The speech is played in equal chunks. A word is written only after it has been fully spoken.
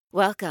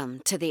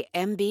Welcome to the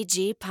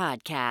MBG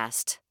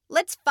Podcast.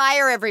 Let's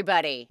fire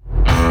everybody.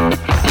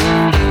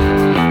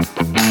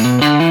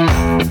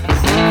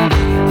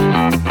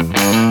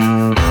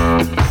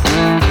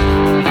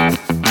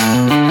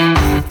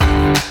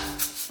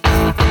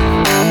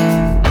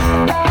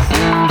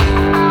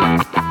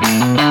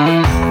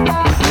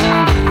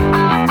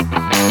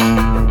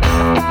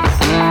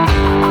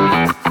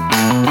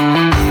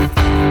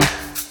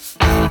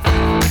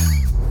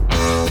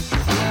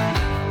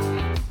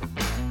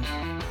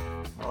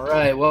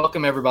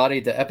 Welcome,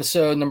 everybody, to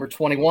episode number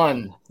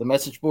 21, the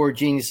Message Board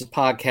Geniuses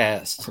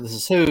podcast. This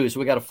is Who's.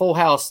 We got a full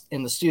house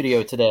in the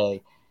studio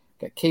today.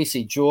 Got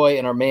Casey, Joy,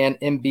 and our man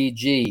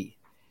MBG.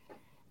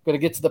 Going to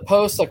get to the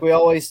post like we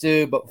always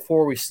do, but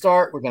before we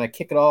start, we're going to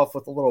kick it off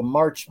with a little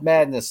March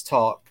Madness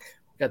talk.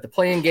 Got the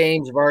playing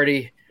games. We've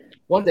already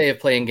one day of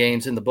playing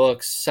games in the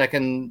books.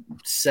 Second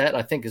set,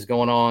 I think, is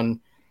going on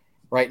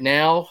right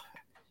now.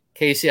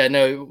 Casey, I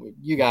know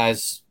you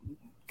guys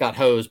got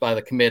hosed by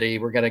the committee.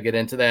 We're going to get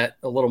into that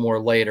a little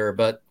more later,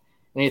 but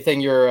anything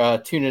you're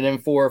tuning in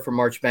for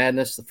March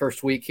Madness the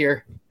first week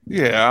here?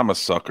 Yeah, I'm a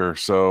sucker,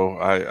 so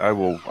I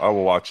will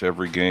watch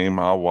every game.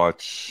 I'll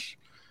watch,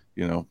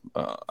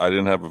 I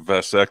didn't have a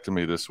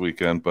vasectomy this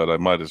weekend, but I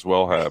might as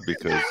well have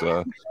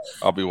because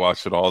I'll be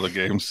watching all the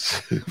games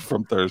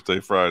from Thursday,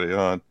 Friday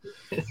on.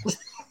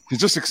 He's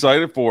just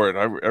excited for it.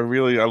 I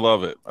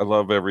love it. I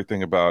love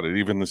everything about it.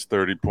 Even this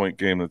 30-point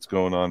game that's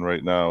going on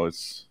right now,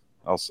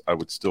 I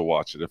would still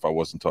watch it if I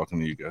wasn't talking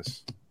to you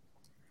guys.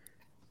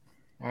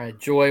 All right,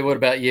 Joy, what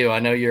about you? I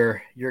know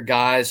your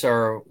guys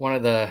are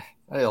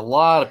a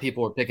lot of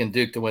people are picking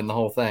Duke to win the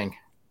whole thing.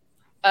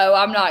 Oh,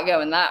 I'm not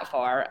going that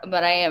far,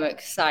 but I am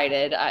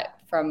excited.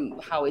 From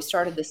how we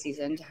started the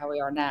season to how we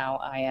are now,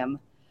 I am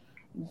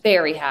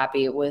very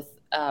happy with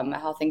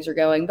how things are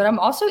going. But I'm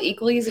also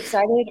equally as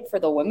excited for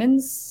the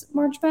women's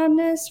March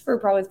Madness for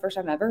probably the first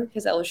time ever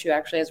because LSU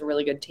actually has a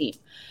really good team.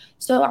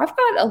 So I've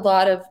got a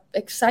lot of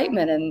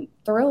excitement and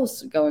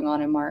thrills going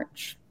on in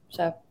March.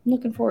 So I'm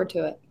looking forward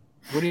to it.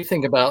 What do you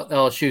think about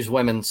LSU's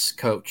women's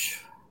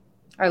coach?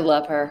 I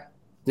love her.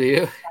 Do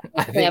you?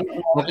 I think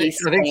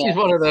she's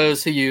one of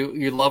those who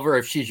you love her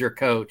if she's your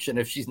coach, and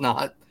if she's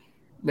not,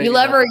 you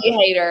love her, you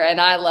hate her,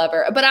 and I love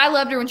her. But I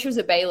loved her when she was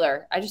at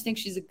Baylor. I just think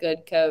she's a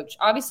good coach.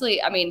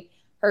 Obviously, I mean,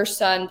 her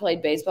son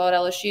played baseball at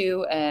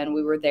LSU, and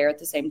we were there at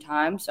the same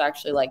time, so I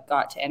actually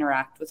got to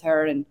interact with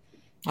her. And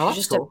she's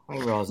just cool.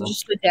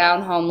 just a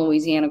down home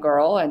Louisiana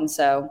girl, and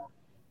so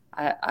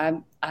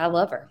I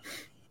love her.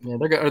 Yeah,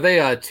 are they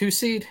a 2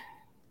 seed?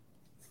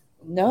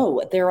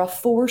 No, they're a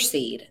 4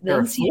 seed. The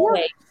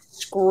NCAA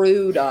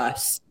screwed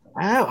us.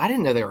 Oh, I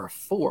didn't know they were a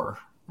 4.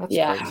 That's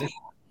crazy.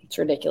 It's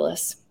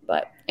ridiculous,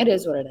 but it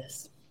is what it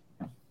is.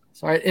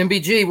 All right,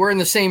 MBG, we're in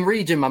the same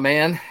region, my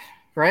man,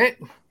 right?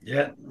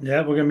 Yeah,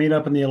 we're gonna meet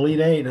up in the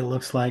Elite Eight. It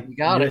looks like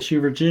USU,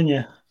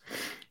 Virginia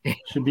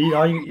should be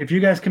all you. If you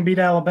guys can beat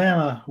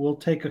Alabama, we'll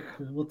take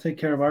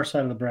care of our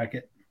side of the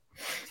bracket.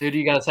 So who do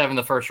you guys have in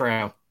the first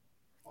round?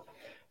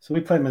 So we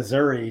play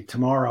Missouri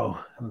tomorrow.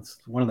 It's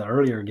one of the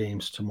earlier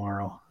games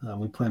tomorrow.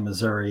 We play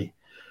Missouri,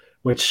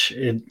 which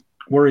it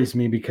worries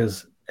me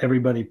because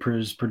everybody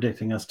is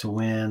predicting us to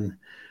win.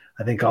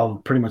 I think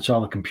pretty much all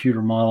the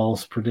computer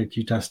models predict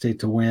Utah State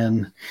to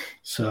win.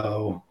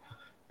 So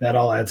that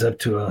all adds up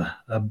to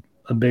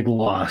a big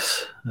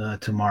loss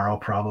tomorrow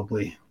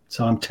probably.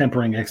 So I'm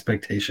tempering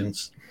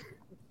expectations.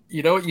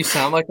 You know what you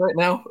sound like right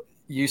now?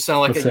 You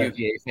sound like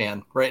UVA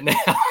fan right now.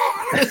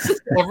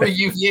 Every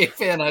UVA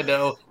fan I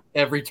know.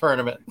 Every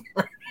tournament.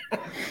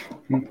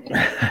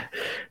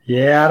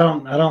 Yeah,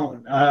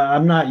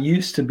 I'm not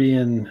used to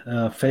being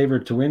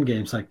favored to win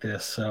games like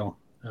this. So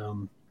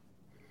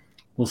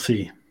we'll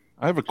see.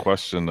 I have a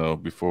question though,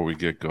 before we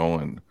get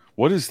going.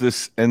 What is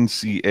this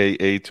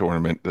NCAA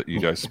tournament that you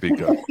guys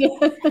speak of?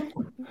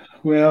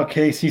 Well,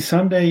 Casey,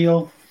 someday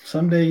you'll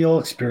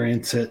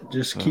experience it.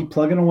 Just keep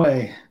plugging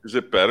away. Is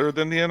it better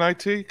than the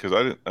NIT? Because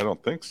I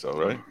don't think so,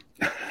 right?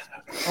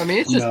 I mean,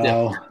 it's just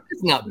different.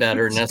 It's not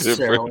better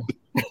necessarily.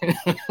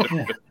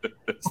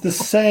 It's the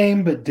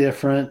same but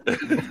different.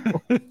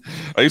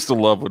 I used to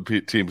love when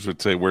teams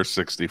would say we're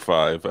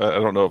 65. I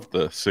don't know if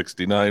the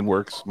 69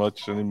 works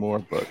much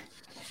anymore, but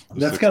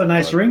that's got a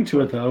nice ring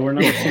to it, though. We're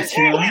not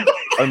 69.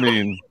 I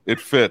mean, it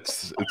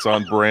fits. It's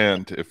on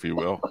brand, if you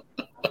will.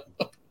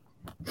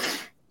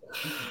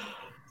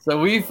 So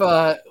we've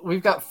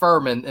got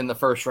Furman in the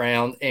first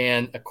round,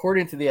 and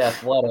according to the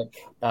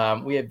Athletic,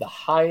 we have the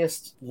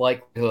highest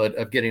likelihood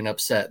of getting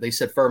upset. They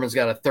said Furman's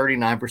got a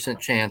 39%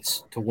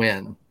 chance to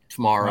win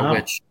tomorrow,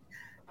 which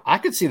I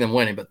could see them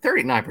winning, but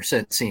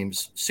 39%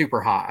 seems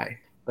super high.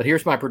 But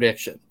here's my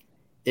prediction.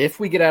 If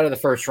we get out of the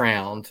first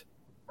round,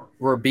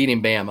 we're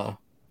beating Bama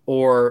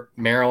or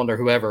Maryland or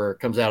whoever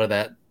comes out of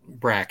that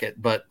bracket,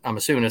 but I'm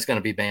assuming it's going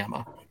to be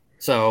Bama.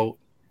 So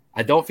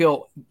I don't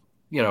feel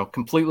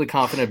completely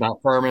confident about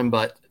Furman,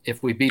 but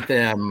if we beat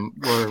them,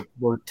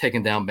 we're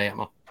taking down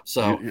Bama.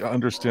 So you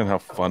understand how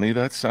funny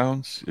that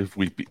sounds? If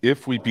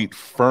we beat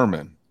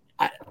Furman,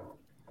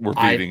 We're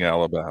beating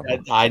Alabama.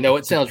 I know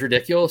it sounds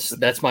ridiculous.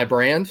 That's my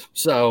brand.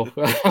 So,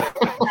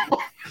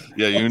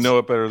 yeah, you know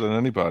it better than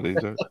anybody.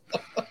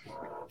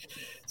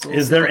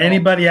 Is there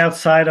anybody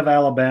outside of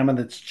Alabama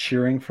that's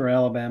cheering for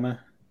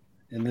Alabama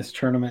in this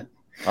tournament?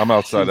 I'm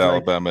outside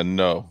Alabama.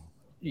 No.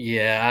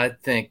 Yeah, I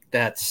think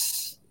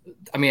that's.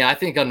 I mean, I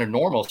think under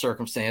normal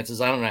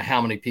circumstances, I don't know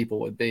how many people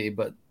would be,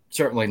 but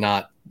certainly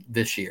not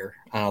this year.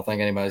 I don't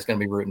think anybody's going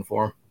to be rooting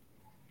for them.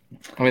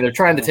 I mean, they're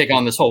trying to take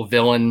on this whole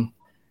villain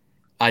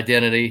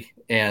identity,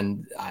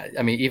 and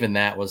I mean, even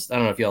that was. I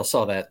don't know if y'all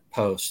saw that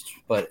post,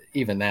 but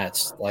even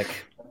that's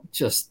like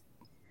just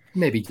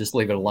maybe just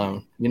leave it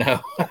alone. You know,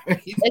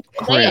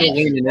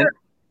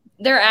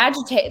 they're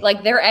agitated,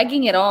 like they're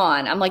egging it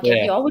on. I'm like,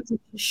 if y'all would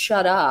just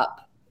shut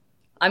up.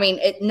 I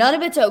mean, none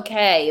of it's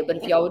okay, but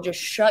if y'all would just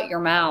shut your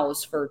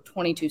mouths for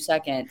 22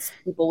 seconds,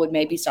 people would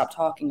maybe stop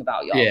talking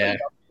about y'all. Yeah.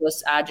 Y'all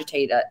just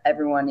agitate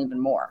everyone even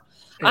more.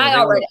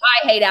 Yeah,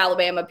 I hate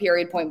Alabama,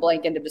 period, point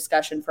blank, into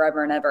discussion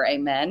forever and ever.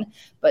 Amen.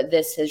 But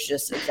this has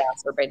just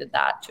exacerbated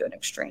that to an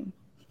extreme.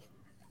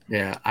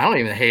 Yeah, I don't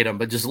even hate them,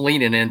 but just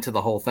leaning into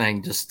the whole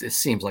thing, just it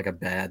seems like a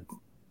bad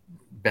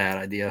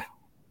idea.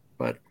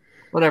 But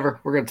whatever,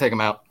 we're going to take them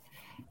out.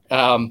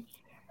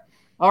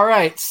 All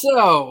right,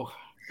 so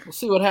we'll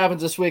see what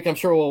happens this week. I'm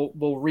sure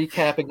we'll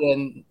recap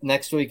again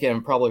next week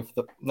and probably for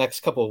the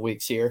next couple of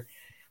weeks here.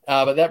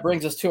 But that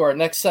brings us to our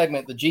next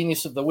segment, the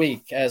Genius of the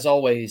Week. As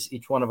always,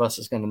 each one of us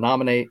is going to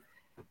nominate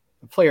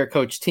a player,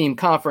 coach, team,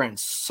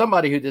 conference,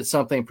 somebody who did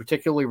something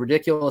particularly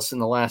ridiculous in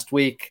the last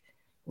week.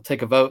 We'll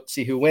take a vote,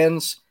 see who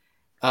wins.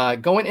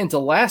 Going into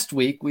last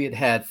week, we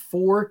had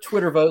 4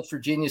 Twitter votes for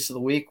Genius of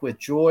the Week, with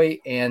Joy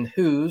and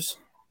Who's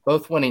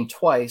both winning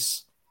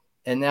twice.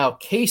 And now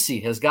Casey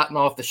has gotten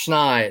off the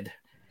schneid.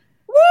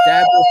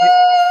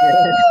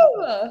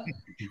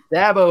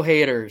 Dabo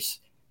haters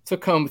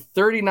took home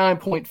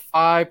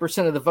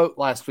 39.5% of the vote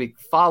last week,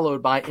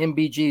 followed by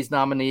MBG's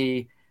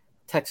nominee,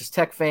 Texas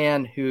Tech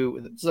fan,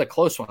 who this is a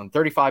close one,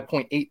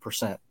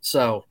 35.8%.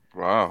 So,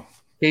 wow,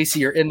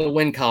 Casey, you're in the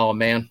win column,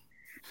 man.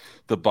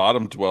 The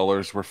bottom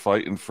dwellers were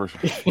fighting for,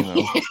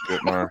 getting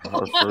our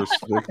first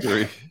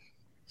victory.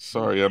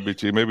 Sorry,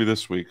 MBG. Maybe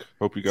this week.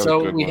 Hope you got a good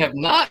one. So we have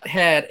not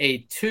had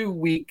a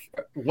 2-week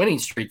winning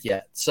streak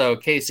yet. So,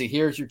 Casey,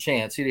 here's your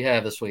chance. Who do you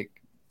have this week?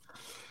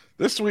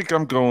 This week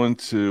I'm going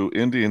to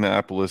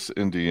Indianapolis,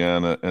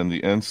 Indiana, and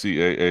the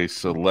NCAA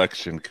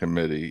Selection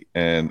Committee.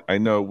 And I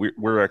know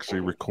we're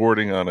actually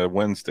recording on a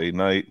Wednesday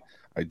night.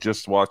 I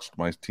just watched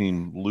my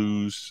team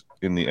lose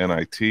in the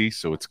NIT,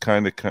 so it's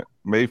kind of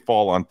may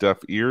fall on deaf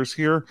ears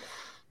here,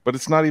 but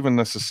it's not even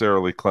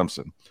necessarily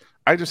Clemson.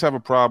 I just have a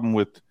problem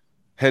with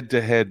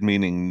head-to-head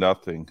meaning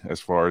nothing as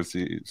far as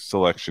the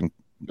selection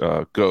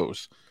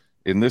goes.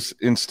 In this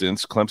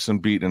instance,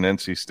 Clemson beat an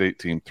NC State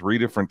team 3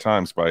 different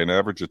times by an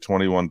average of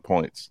 21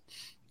 points.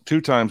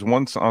 2 times,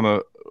 once on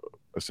a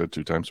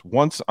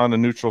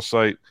neutral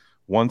site,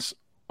 once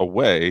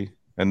away,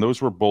 and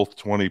those were both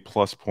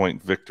 20-plus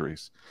point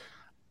victories.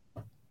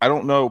 I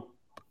don't know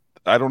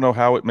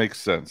how it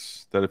makes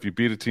sense that if you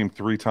beat a team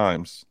 3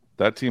 times,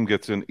 that team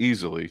gets in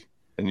easily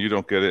and you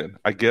don't get in.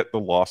 I get the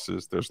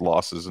losses. There's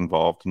losses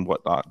involved and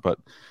whatnot, but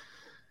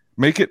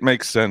make it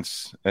make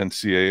sense,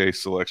 NCAA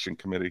Selection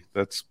Committee.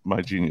 That's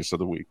my Genius of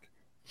the Week.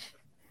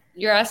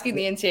 You're asking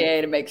the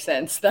NCAA to make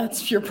sense.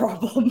 That's your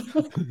problem.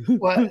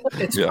 Well,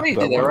 it's crazy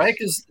though, right?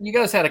 Because you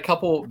guys had a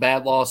couple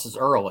bad losses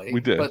early.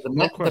 We did. But the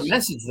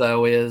message,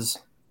 though, is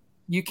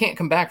you can't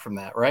come back from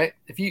that, right?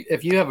 If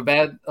you have a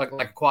bad like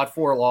a quad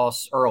 4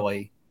 loss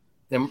early,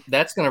 then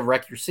that's going to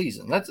wreck your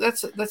season. That's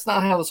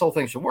not how this whole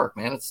thing should work,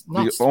 man. It's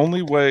nuts. The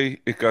only way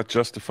it got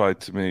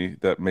justified to me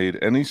that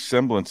made any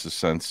semblance of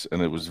sense,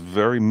 and it was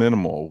very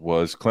minimal,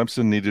 was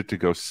Clemson needed to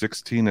go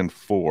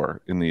 16-4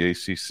 in the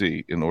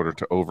ACC in order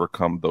to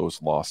overcome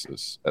those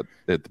losses at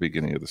the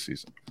beginning of the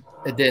season.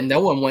 And then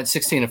no one went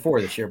 16-4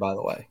 this year, by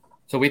the way.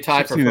 So we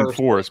tied for first.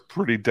 16-4 is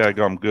pretty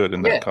daggum good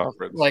in that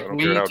conference. Like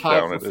we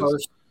tied for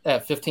first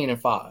at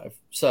 15-5.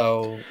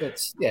 So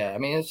it's I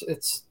mean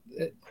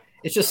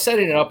it's just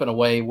setting it up in a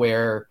way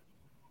where,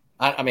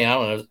 I don't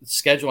know,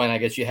 scheduling, I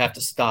guess you have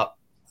to stop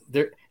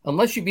there.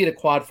 Unless you beat a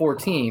quad 4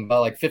 team by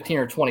like 15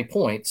 or 20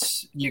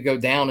 points, you go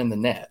down in the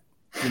net.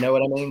 You know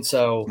what I mean?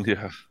 So,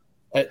 yeah.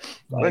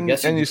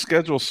 And you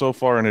schedule so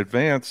far in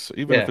advance,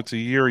 even if it's a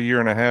year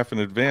and a half in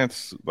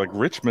advance, like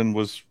Richmond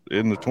was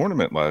in the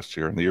tournament last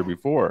year and the year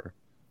before.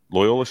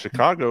 Loyola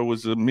Chicago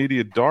was a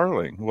media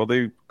darling. Well,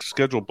 they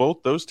scheduled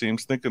both those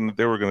teams thinking that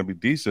they were going to be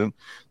decent.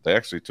 They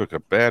actually took a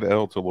bad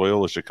L to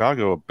Loyola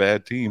Chicago, a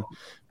bad team,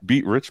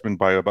 beat Richmond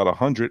by about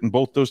 100, and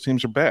both those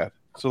teams are bad.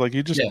 So, like,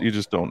 you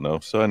just don't know.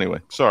 So, anyway,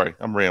 sorry,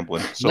 I'm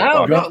rambling. So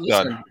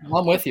listen,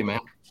 I'm with you,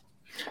 man.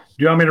 Do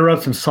you want me to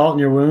rub some salt in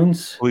your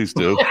wounds? Please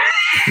do.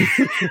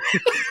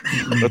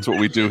 That's what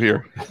we do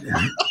here.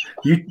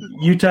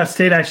 Utah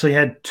State actually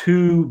had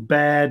 2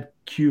 bad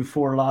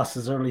Q4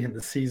 losses early in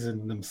the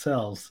season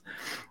themselves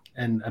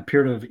and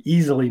appear to have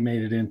easily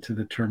made it into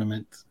the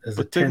tournament as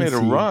a 10 seed. But they made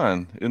a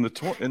run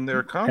in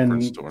their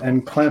conference tournament.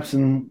 And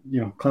Clemson,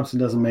 Clemson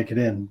doesn't make it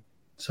in.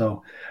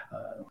 So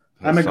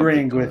I'm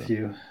agreeing with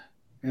you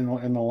in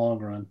the long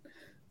run.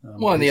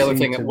 Well, and the other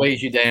thing that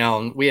weighs you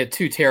down, we had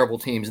two terrible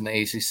teams in the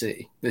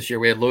ACC this year.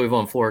 We had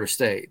Louisville and Florida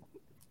State.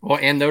 Well,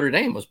 and Notre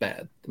Dame was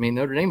bad. I mean,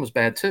 Notre Dame was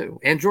bad too,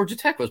 and Georgia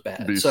Tech was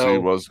bad. BC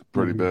was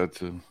pretty bad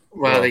too.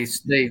 Well,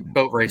 they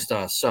boat raced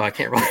us, so I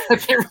can't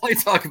really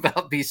talk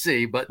about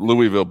BC. But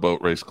Louisville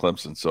boat raced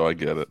Clemson, so I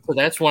get it. So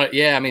that's one.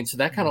 Yeah, I mean, so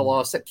that kind of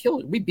loss that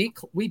killed. We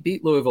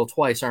beat Louisville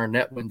twice. Our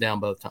net went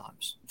down both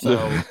times.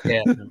 So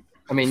yeah,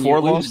 I mean,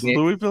 4 losses to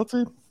Louisville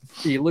team.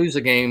 You lose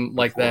a game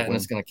like that, and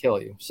it's going to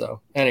kill you.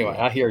 So anyway,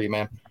 I hear you,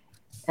 man.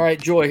 All right,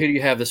 Joy, who do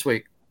you have this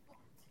week?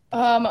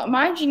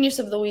 My genius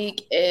of the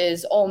week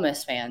is Ole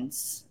Miss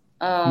fans.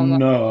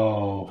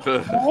 No.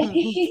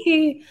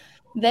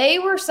 They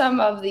were some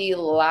of the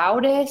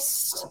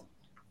loudest,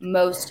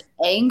 most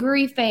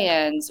angry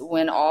fans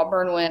when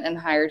Auburn went and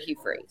hired Hugh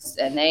Freeze.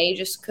 And they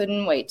just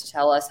couldn't wait to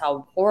tell us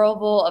how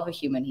horrible of a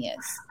human he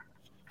is.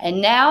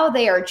 And now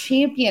they are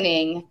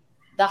championing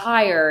the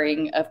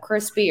hiring of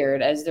Chris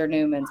Beard as their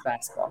new men's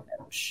basketball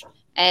coach.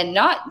 And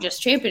not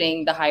just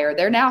championing the hire,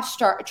 they're now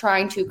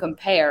trying to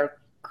compare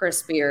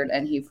Chris Beard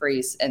and Hugh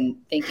Freeze and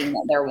thinking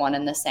that they're one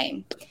and the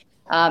same.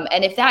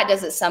 And if that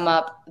doesn't sum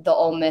up the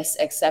Ole Miss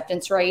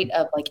acceptance rate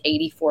of like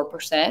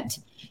 84%,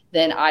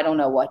 then I don't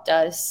know what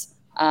does.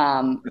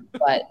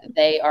 But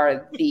they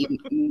are the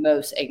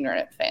most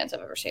ignorant fans I've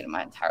ever seen in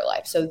my entire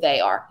life. So they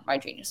are my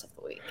genius of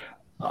the week.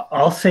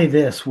 I'll say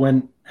this.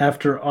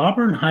 After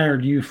Auburn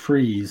hired Hugh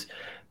Freeze,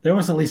 there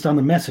was, at least on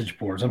the message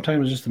boards, I'm talking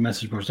about just the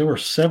message boards, there were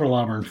several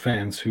Auburn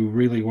fans who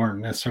really weren't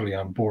necessarily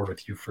on board with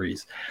Hugh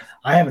Freeze.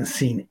 I haven't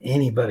seen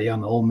anybody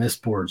on the Ole Miss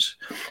boards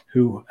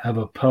who have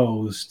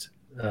opposed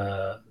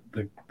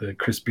the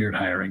Chris Beard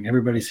hiring.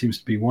 Everybody seems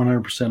to be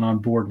 100% on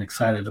board and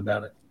excited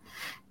about it.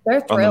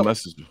 They're thrilled. On the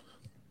message.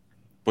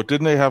 But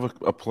didn't they have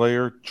a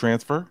player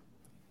transfer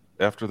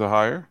after the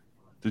hire?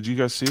 Did you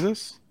guys see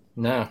this?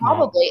 No.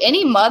 Probably.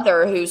 Any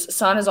mother whose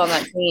son is on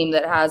that team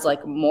that has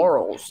like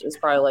morals is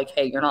probably like,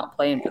 hey, you're not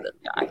playing for this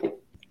guy.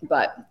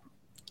 But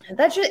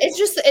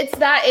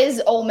that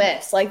is Ole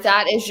Miss. Like,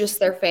 that is just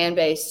their fan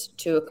base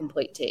to a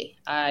complete T.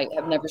 I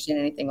have never seen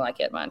anything like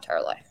it in my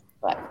entire life.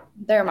 But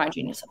they're my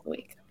genius of the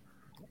week.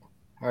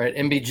 All right,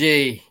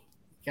 MBG,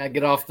 gotta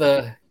get off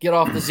the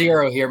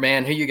zero here,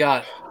 man. Who you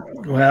got?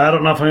 Well, I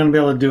don't know if I'm going to be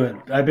able to do it.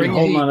 I've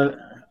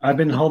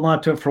been holding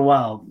on to it for a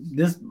while.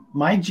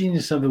 My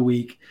genius of the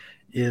week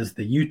is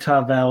the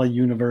Utah Valley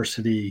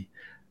University.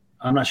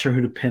 I'm not sure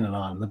who to pin it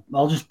on.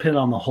 I'll just pin it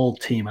on the whole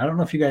team. I don't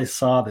know if you guys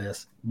saw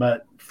this,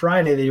 but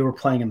Friday they were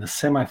playing in the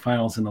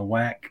semifinals in the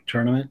WAC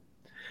tournament.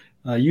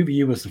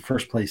 UVU was the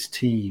first place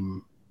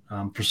team.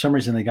 For some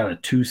reason, they got a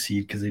 2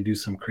 seed because they do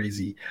some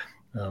crazy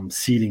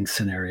seeding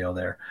scenario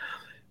there.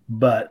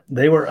 But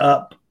they were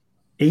up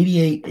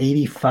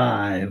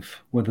 88-85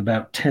 with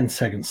about 10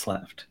 seconds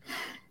left.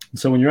 And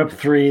so when you're up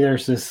 3,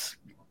 there's this,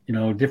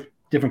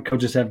 different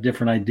coaches have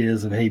different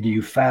ideas of, hey, do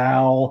you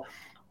foul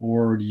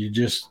or do you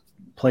just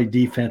play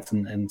defense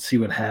and see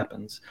what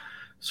happens?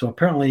 So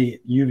apparently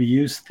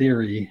UVU's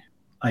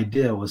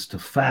idea was to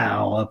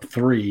foul up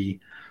 3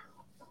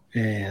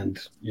 and,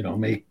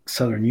 make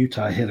Southern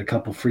Utah hit a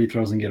couple free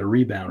throws and get a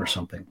rebound or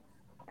something.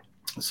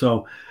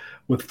 So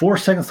with 4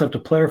 seconds left, a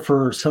player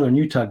for Southern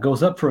Utah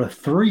goes up for a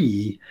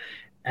 3,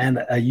 and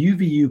a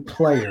UVU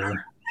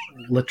player,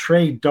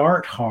 Latrey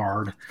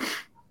Darthard,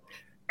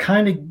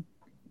 kind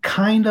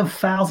of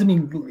fouls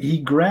him. He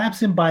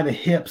grabs him by the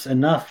hips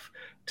enough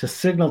to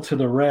signal to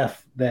the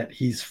ref that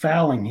he's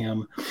fouling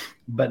him,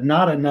 but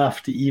not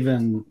enough to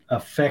even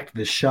affect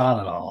the shot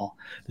at all.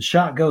 The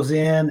shot goes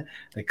in,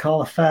 they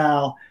call a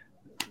foul,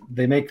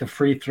 they make the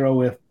free throw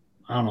with,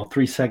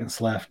 3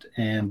 seconds left,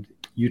 and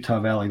Utah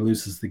Valley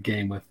loses the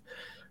game with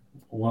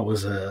what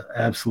was a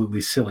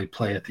absolutely silly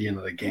play at the end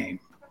of the game.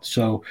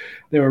 So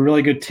they were a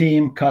really good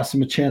team, cost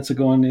them a chance of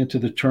going into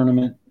the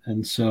tournament.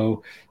 And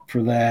so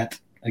for that,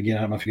 again,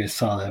 I don't know if you guys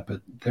saw that,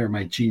 but they're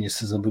my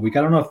geniuses of the week.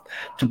 I don't know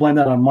if to blame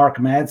that on Mark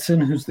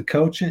Madsen, who's the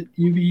coach at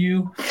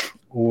UVU,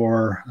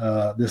 or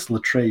this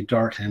Latrey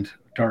Darthard.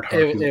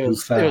 It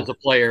was the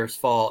player's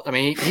fault. I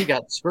mean, he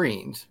got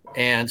screened,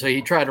 and so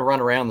he tried to run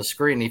around the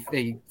screen.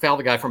 He fouled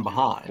the guy from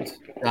behind.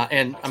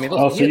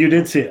 So you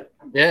did see it.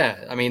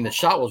 Yeah, I mean, the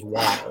shot was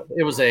wild.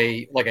 It was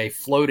a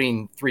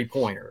floating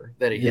 3-pointer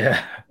that he hit,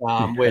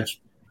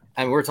 which,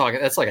 I mean, we're talking,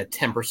 that's like a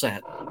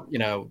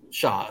 10%,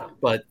 shot.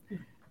 But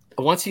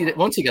once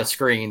he got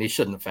screened, he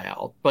shouldn't have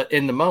fouled. But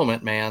in the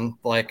moment, man,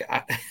 like,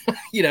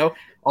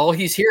 all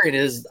he's hearing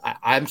is,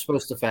 I'm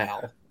supposed to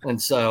foul.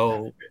 And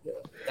so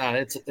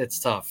it's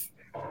tough.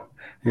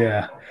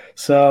 Yeah.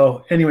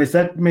 So anyways,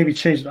 that maybe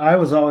changed. I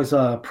was always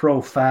a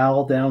pro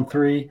foul down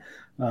 3.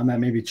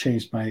 That maybe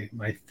changed my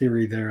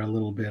theory there a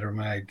little bit, or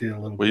my idea a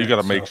little bit. Well, you got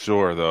to make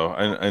sure, though.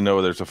 I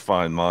know there's a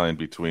fine line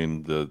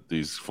between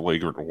these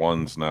flagrant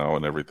ones now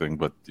and everything,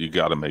 but you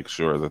got to make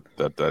sure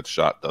that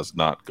shot does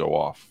not go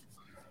off.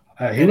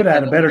 He would have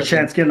had a better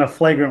chance getting a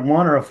flagrant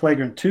 1 or a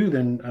flagrant 2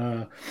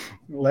 than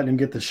letting him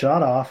get the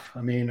shot off.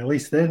 I mean, at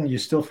least then you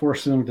still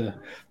force him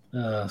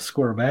to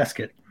score a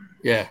basket.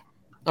 Yeah.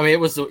 I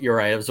mean, you're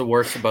right. It was the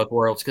worst of both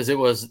worlds because it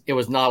was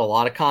not a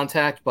lot of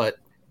contact, but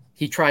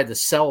he tried to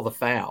sell the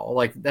foul.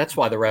 Like, that's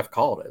why the ref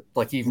called it.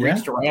 Like, he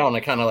reached around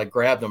and kind of like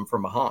grabbed him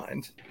from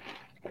behind.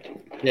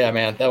 Yeah,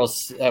 man, that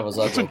was ugly.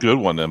 That's a good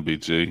one,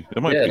 MBG.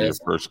 It might be your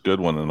first good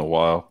one in a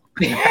while.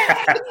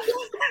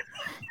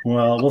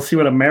 Well, we'll see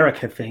what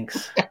America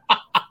thinks.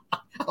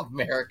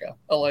 America.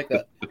 I like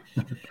that.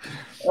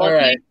 Well, all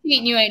right.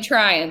 You ain't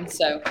trying,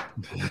 so.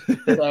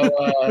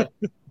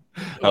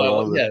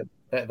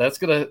 That's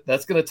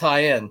gonna tie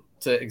in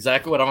to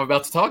exactly what I'm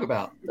about to talk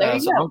about.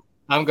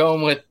 I'm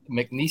going with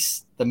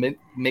the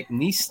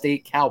McNeese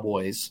State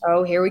Cowboys.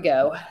 Oh, here we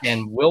go.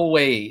 And Will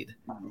Wade.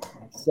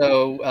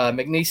 So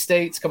McNeese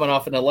State's coming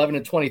off an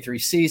 11-23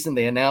 season.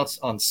 They announced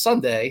on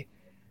Sunday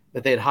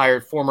that they had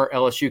hired former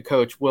LSU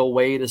coach Will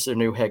Wade as their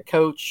new head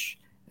coach.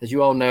 As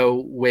you all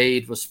know,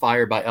 Wade was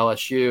fired by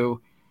LSU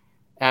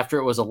after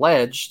it was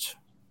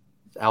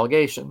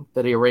allegation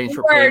that he arranged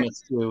for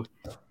payments to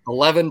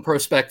 11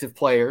 prospective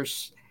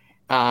players.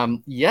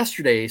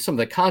 Yesterday, some of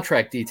the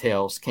contract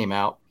details came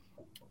out,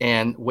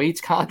 and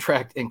Wade's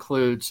contract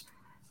includes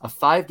a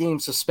 5-game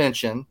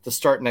suspension to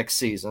start next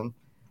season,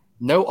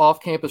 no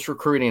off-campus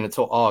recruiting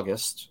until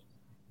August,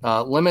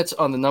 limits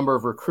on the number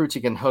of recruits he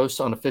can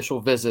host on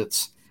official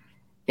visits,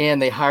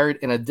 and they hired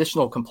an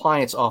additional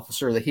compliance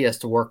officer that he has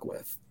to work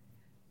with.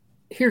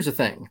 Here's the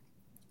thing.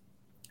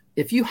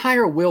 If you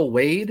hire Will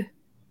Wade.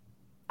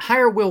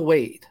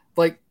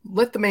 Like,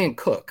 let the man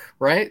cook,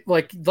 right?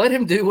 Like, let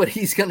him do what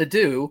he's going to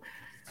do,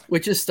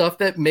 which is stuff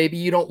that maybe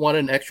you don't want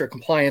an extra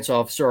compliance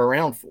officer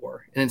around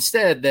for. And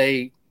instead,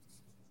 they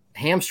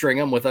hamstring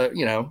him with a,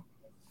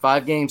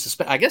 5-game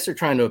suspension. I guess they're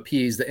trying to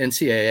appease the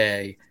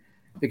NCAA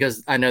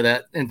because I know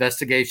that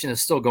investigation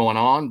is still going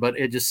on, but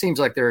it just seems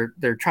like they're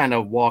trying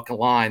to walk a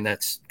line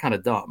that's kind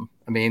of dumb.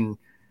 I mean,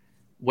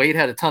 Wade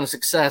had a ton of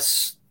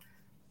success,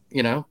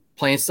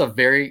 playing stuff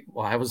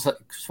I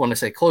just want to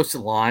say close to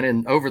the line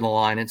and over the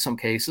line in some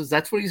cases.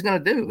 That's what he's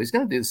going to do. He's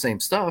going to do the same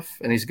stuff,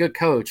 and he's a good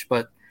coach,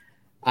 but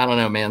I don't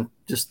know, man.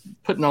 Just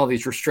putting all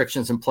these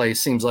restrictions in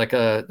place seems like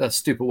a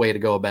stupid way to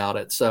go about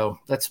it. So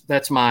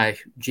that's my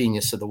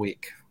genius of the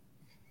week.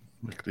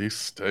 McNeese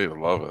State, I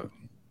love it.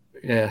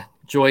 Yeah.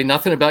 Joy,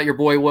 nothing about your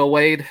boy Will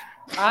Wade?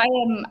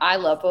 I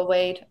love Will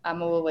Wade.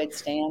 I'm a Will Wade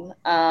stan.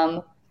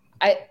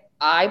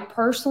 I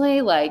personally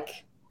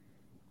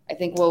I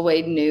think Will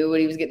Wade knew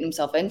what he was getting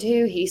himself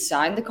into. He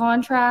signed the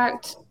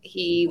contract.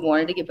 He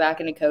wanted to get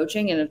back into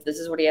coaching, and if this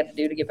is what he had to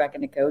do to get back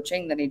into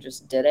coaching, then he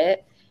just did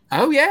it.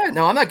 Oh, yeah.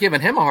 No, I'm not giving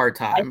him a hard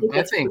time.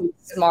 I think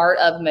it's smart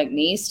of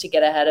McNeese to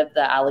get ahead of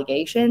the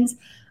allegations.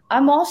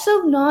 I'm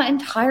also not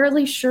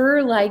entirely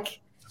sure,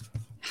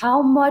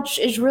 how much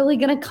is really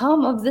going to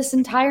come of this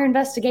entire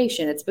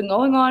investigation. It's been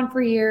going on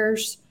for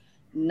years.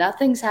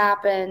 Nothing's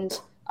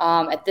happened.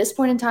 At this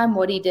point in time,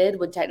 what he did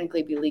would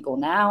technically be legal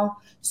now.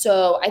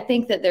 So I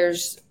think that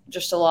there's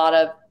just a lot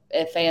of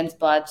ifs, ands,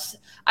 buts.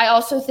 I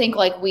also think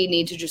we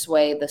need to just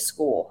weigh the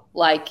school.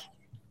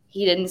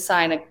 He didn't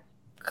sign a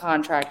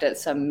contract at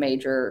some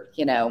major,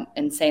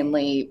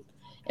 insanely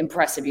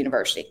impressive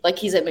university.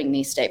 He's at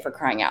McNeese State, for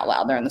crying out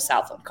loud. They're in the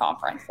Southland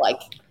Conference.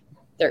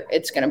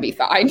 It's going to be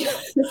fine.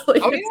 Oh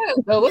yeah.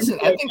 No, listen.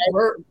 I think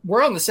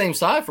we're on the same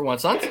side for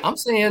once. I'm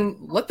saying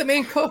let the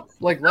man cook.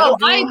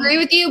 I agree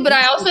with you, but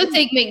I also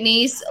think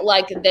McNeese,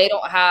 they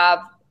don't have.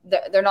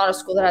 They're not a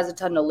school that has a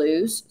ton to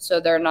lose, so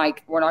they're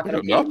we're not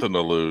going to nothing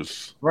to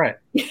lose, right?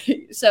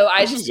 So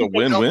this is a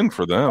win-win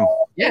for them.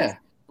 Yeah.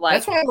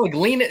 That's why I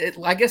lean it.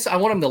 I guess I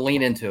want them to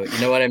lean into it.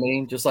 You know what I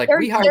mean? Just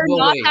we hired they're Will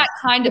not Wade. That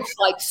kind of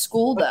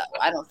school, though.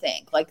 I don't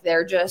think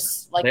they're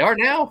just they are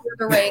now.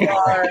 The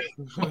radar,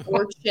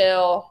 we're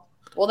chill.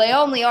 Well, they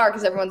only are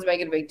because everyone's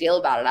making a big deal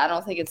about it. I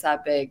don't think it's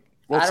that big.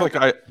 Well,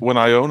 it's when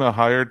Iona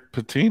hired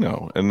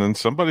Patino, and then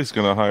somebody's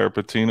going to hire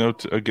Patino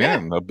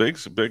again. Yeah. A big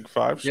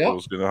 5 school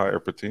is going to hire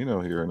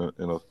Patino here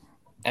in a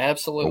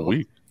absolutely a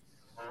week.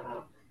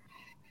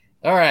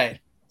 All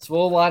right, so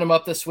we'll line them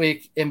up this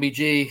week.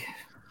 MBG.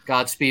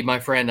 Godspeed, my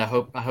friend. I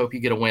hope you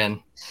get a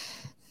win.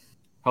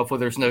 Hopefully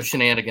there's no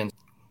shenanigans.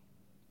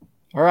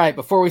 All right,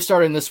 before we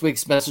start in this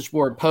week's message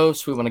board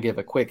post, we want to give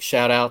a quick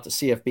shout out to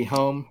CFB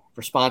Home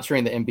for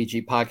sponsoring the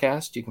MBG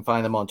podcast. You can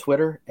find them on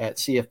Twitter at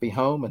CFB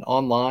Home and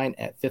online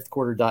at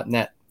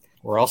fifthquarter.net.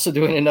 We're also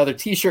doing another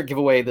t-shirt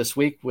giveaway this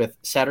week with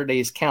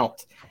Saturday's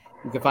Count.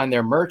 You can find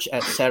their merch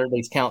at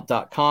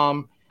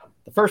SaturdaysCount.com.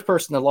 The first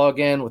person to log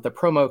in with the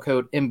promo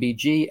code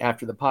MBG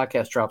after the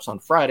podcast drops on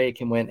Friday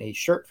can win a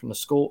shirt from the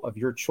school of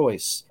your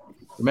choice.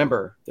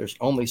 Remember, there's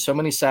only so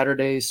many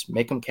Saturdays.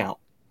 Make them count.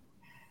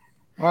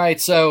 All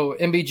right, so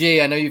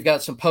MBG, I know you've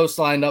got some posts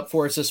lined up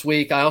for us this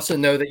week. I also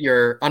know that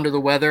you're under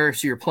the weather,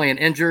 so you're playing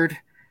injured.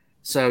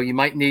 So you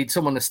might need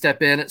someone to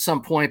step in at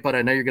some point, but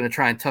I know you're going to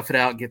try and tough it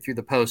out and get through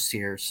the posts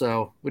here.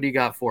 So what do you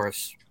got for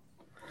us?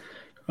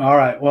 All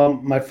right. Well,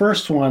 my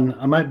first one,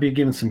 I might be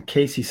giving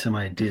Casey some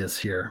ideas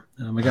here.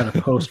 We got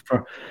a post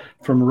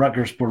from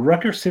Rutgers, but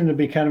Rutgers seemed to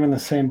be kind of in the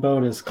same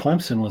boat as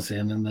Clemson was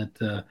in, and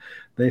that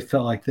they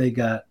felt like they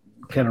got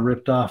kind of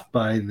ripped off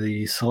by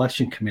the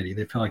selection committee.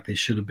 They felt like they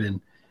should have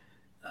been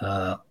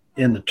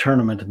in the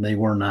tournament, and they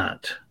were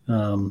not.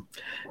 And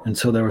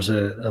so there was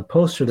a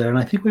poster there, and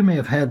I think we may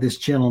have had this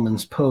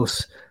gentleman's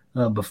post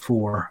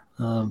before.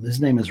 His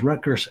name is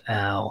Rutgers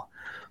Al,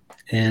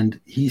 and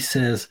he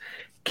says,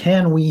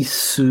 "Can we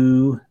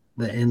sue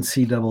the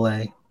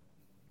NCAA?"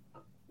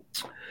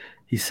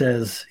 He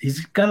says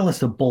he's got a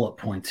list of bullet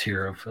points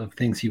here of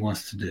things he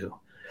wants to do.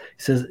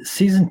 He says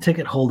season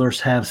ticket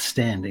holders have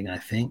standing, I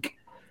think.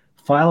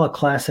 File a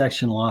class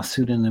action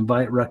lawsuit and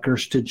invite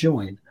Rutgers to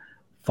join.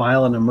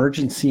 File an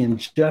emergency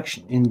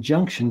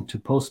injunction to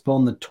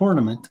postpone the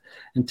tournament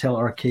until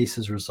our case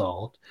is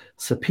resolved.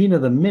 Subpoena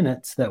the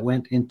minutes that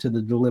went into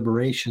the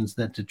deliberations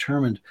that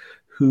determined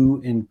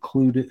who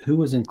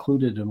was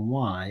included and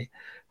why.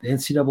 The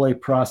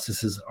NCAA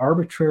process is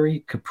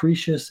arbitrary,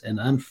 capricious, and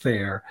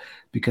unfair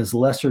because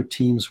lesser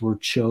teams were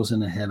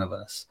chosen ahead of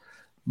us.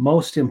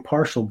 Most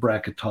impartial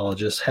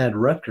bracketologists had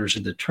Rutgers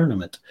in the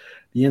tournament.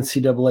 The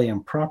NCAA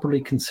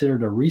improperly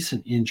considered a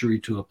recent injury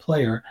to a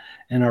player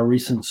and our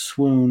recent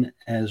swoon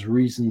as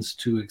reasons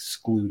to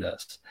exclude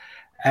us.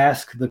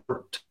 Ask the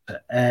court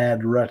to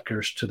add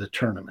Rutgers to the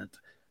tournament.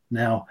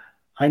 Now,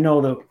 I know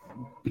that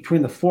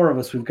between the four of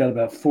us, we've got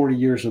about 40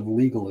 years of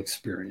legal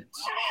experience.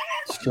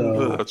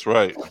 So that's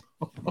right.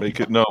 Make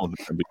it known,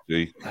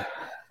 MBG.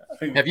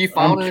 Have you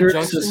filed an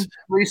injunction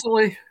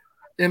recently,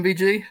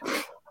 MBG?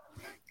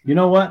 You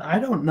know what? I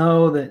don't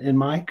know that in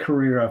my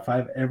career if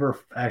I've ever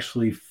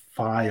actually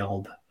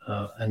filed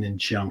an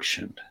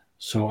injunction.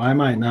 So I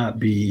might not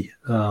be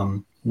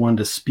one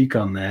to speak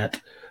on that.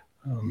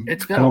 I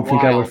don't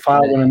think I would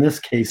file one in this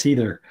case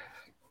either.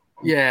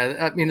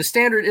 Yeah, I mean the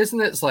standard, isn't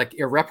it? It's like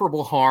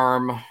irreparable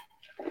harm.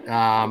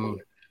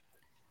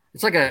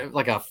 It's like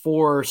a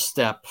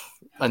 4-step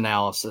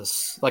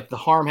analysis. Like the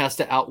harm has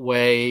to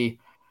outweigh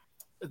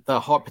the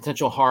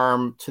potential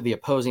harm to the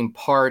opposing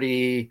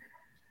party.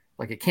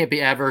 Like it can't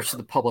be adverse to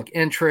the public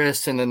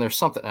interest, and then there's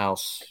something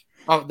else.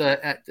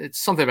 It's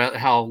something about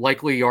how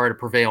likely you are to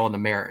prevail on the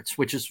merits,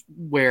 which is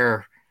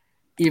where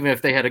even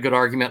if they had a good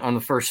argument on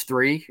the first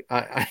 3,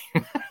 I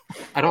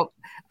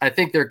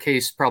think their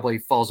case probably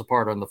falls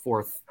apart on the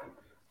 4th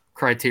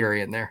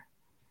criterion there.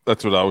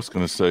 That's what I was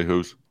going to say.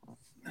 Who's?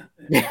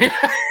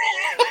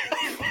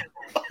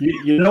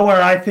 You know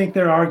where I think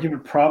their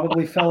argument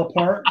probably fell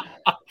apart?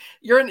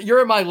 You're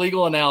in my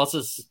legal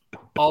analysis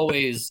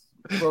always.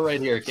 We're right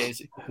here,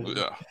 Casey.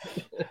 Yeah.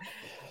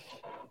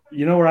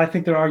 You know where I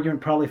think their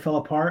argument probably fell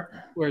apart?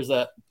 Where's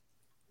that?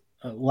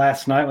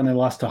 Last night when they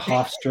lost to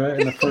Hofstra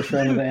in the first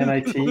round of the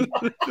NIT.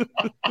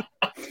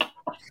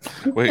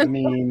 Wait. I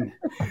mean,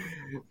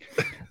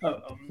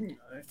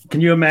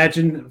 can you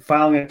imagine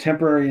filing a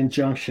temporary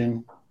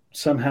injunction?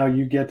 Somehow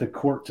you get the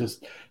court to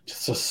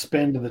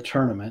suspend the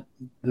tournament.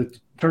 The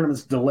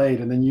tournament's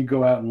delayed, and then you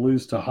go out and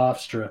lose to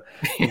Hofstra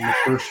in the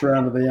first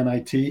round of the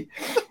NIT.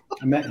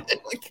 I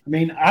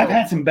mean, I've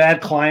had some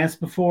bad clients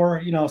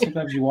before. You know,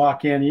 sometimes you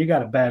walk in and you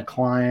got a bad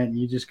client and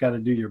you just got to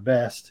do your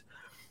best.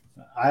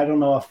 I don't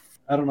know if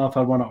I'd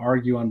want to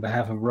argue on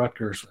behalf of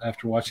Rutgers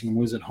after watching them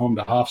lose at home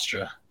to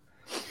Hofstra.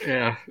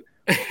 Yeah.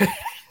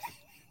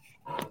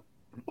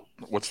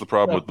 What's the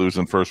problem with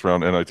losing first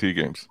round NIT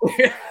games?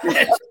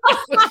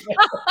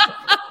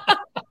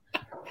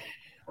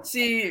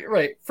 See,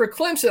 right. For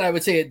Clemson, I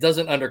would say it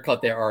doesn't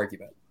undercut their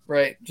argument,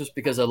 right? Just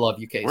because I love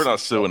you, Casey. We're not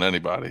suing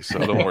anybody, so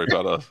don't worry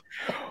about us.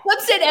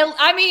 Clemson,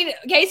 I mean,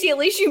 Casey, at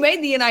least you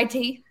made the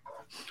NIT.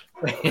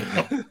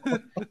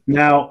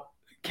 Now,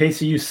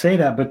 Casey, you say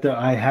that, but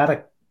I had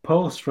a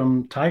post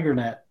from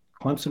TigerNet,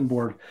 Clemson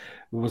board,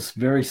 was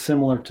very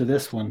similar to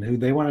this one, who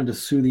they wanted to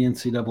sue the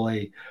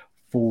NCAA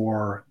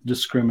for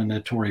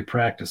discriminatory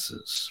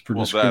practices. For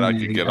that I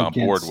could get on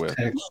board with.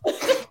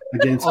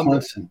 Against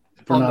Clemson.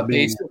 For on not the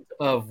being basis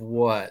of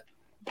what?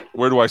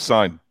 Where do I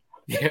sign?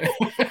 Yeah.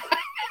 It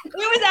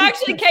was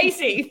actually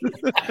Casey.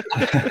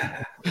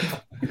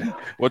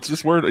 What's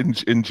this word?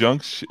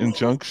 Injunction?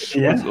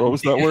 Yeah. What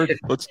was that word?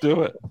 Let's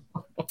do it.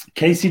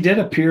 Casey did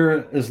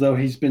appear as though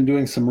he's been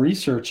doing some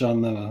research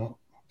on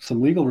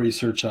some legal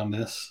research on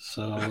this.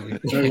 So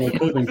it very well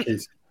could have been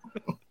Casey.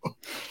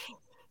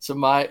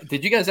 So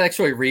did you guys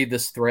actually read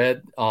this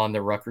thread on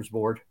the Rutgers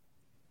board?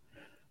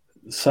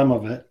 Some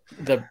of it.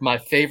 My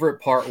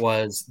favorite part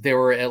was there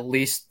were at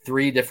least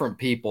 3 different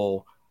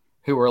people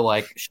who were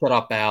like, "Shut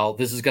up, Al.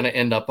 This is going to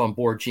end up on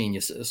Board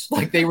Geniuses."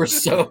 Like they were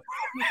so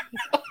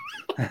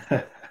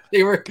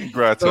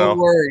Congrats, Al.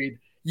 worried.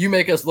 You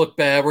make us look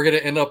bad. We're going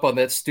to end up on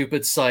that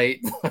stupid site.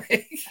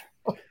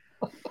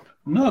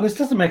 No, this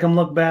doesn't make him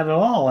look bad at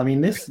all. I mean,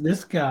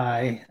 this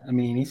guy, I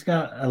mean, he's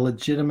got a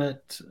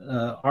legitimate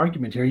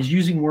argument here. He's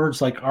using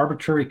words like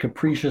arbitrary,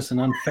 capricious, and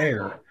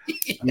unfair.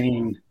 I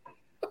mean,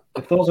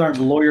 if those aren't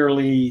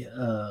lawyerly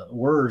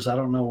words, I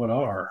don't know what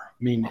are.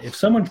 I mean, if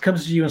someone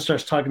comes to you and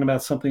starts talking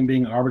about something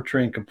being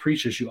arbitrary and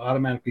capricious, you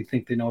automatically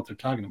think they know what they're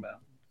talking about,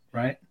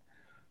 right?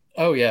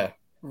 Oh, yeah.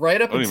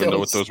 Right up I don't even know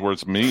what those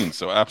words mean,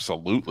 so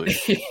absolutely.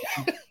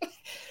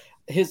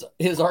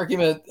 His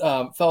argument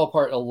fell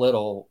apart a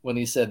little when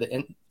he said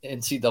the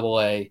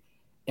NCAA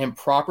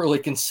improperly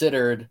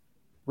considered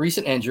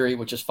recent injury,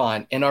 which is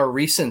fine, and our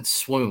recent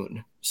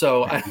swoon.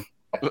 So,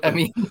 I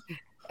mean,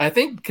 I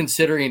think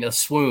considering a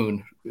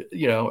swoon,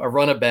 a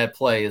run of bad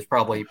play is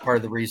probably part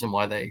of the reason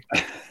why they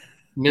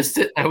missed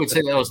it. I would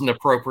say that was an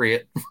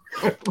appropriate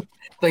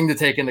thing to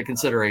take into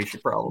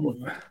consideration,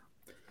 probably.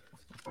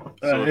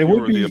 So if you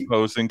were the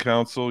opposing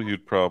counsel,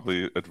 you'd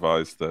probably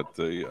advise that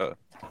they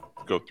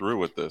go through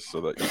with this so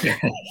that you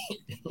can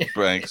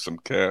bank some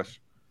cash.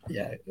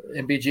 Yeah,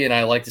 MBG and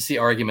I like to see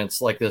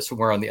arguments like this when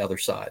we're on the other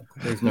side.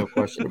 There's no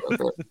question about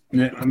that.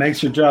 It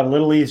makes your job a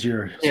little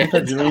easier.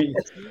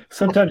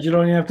 Sometimes you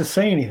don't even have to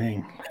say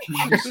anything.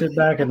 You just sit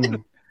back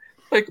and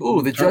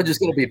the judge is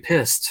going to be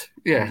pissed.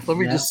 Yeah, let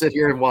me just sit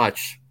here and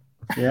watch.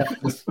 Yeah,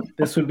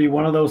 this would be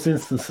one of those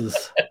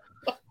instances.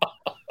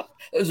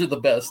 Those are the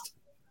best.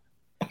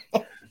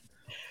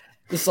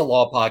 This is a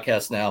law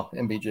podcast now,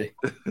 MBG.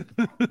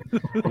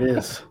 It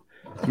is.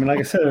 I mean, like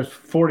I said, there's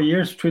 40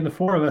 years between the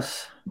four of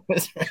us.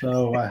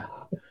 So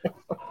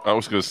I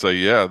was going to say,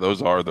 yeah,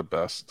 those are the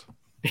best.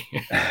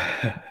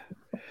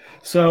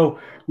 So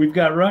we've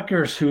got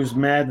Rutgers, who's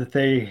mad that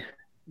they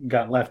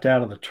got left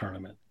out of the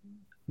tournament.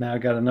 Now I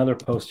got another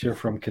post here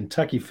from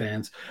Kentucky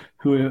fans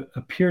who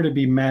appear to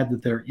be mad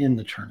that they're in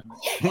the tournament.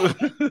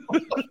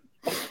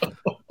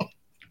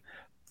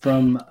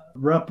 From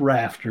Rupp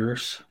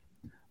Rafters.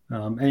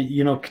 And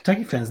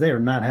Kentucky fans, they are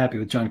not happy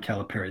with John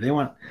Calipari.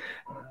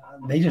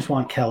 They just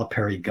want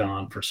Calipari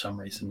gone for some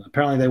reason.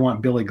 Apparently they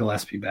want Billy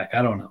Gillespie back.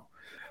 I don't know.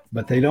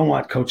 But they don't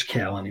want Coach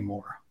Cal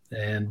anymore.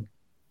 And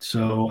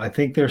so I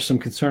think there's some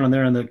concern on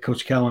there and that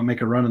Coach Cal might make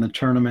a run in the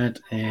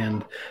tournament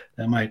and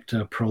that might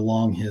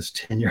prolong his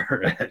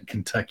tenure at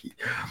Kentucky.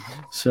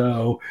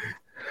 So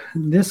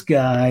this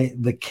guy,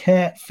 the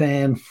Cat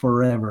Fan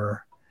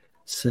Forever,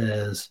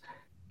 says,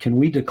 can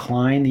we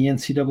decline the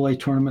NCAA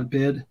tournament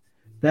bid?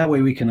 That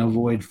way we can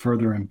avoid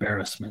further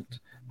embarrassment.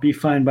 Be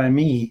fine by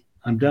me.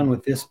 I'm done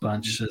with this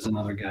bunch, says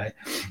another guy.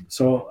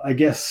 So I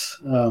guess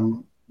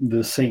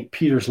the St.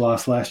 Peter's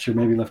loss last year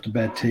maybe left a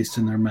bad taste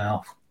in their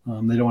mouth.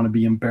 They don't want to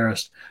be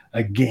embarrassed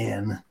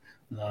again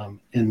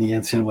in the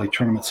NCAA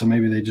tournament, so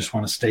maybe they just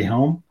want to stay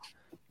home.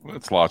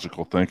 That's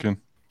logical thinking.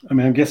 I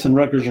mean, I'm guessing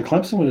Rutgers or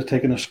Clemson would have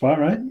taken their spot,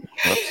 right?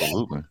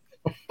 Absolutely.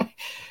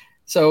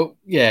 So,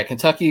 yeah,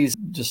 Kentucky's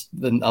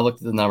I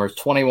looked at the numbers,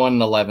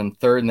 21-11,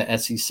 third in the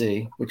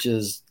SEC, which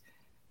is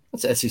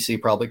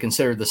SEC probably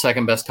considered the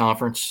second best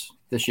conference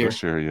this year.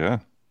 This year, yeah.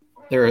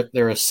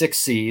 They're a 6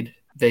 seed.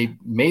 They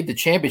made the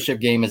championship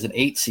game as an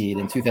 8 seed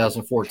in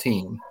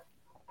 2014.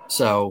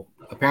 So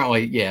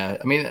apparently, yeah.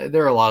 I mean,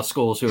 there are a lot of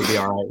schools who would be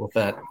all right with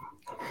that,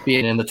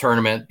 being in the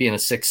tournament, being a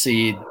 6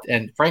 seed,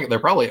 and frankly, they're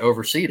probably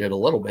overseeded a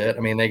little bit. I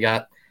mean, they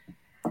got,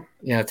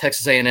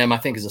 Texas A&M I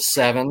think is a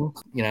 7.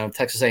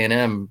 Texas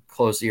A&M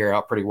closed the year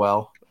out pretty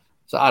well.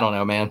 So I don't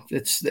know, man.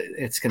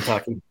 It's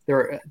Kentucky.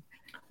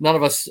 None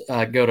of us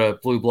go to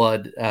blue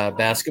blood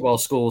basketball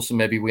schools, so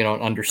maybe we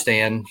don't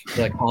understand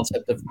the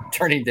concept of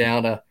turning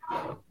down a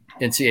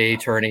NCAA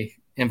tourney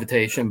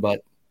invitation.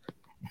 But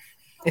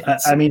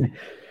I mean,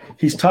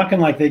 he's talking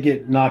like they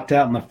get knocked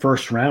out in the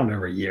first round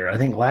every year. I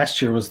think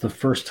last year was the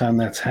first time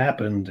that's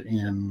happened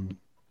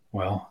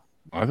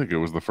I think it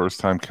was the first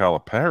time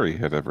Calipari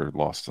had ever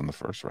lost in the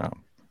first round.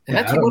 And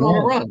that team went on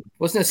a run.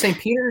 Wasn't it St.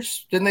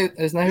 Peter's? Didn't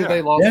they? Isn't that who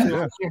they lost to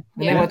last year?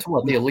 And they went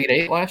to the Elite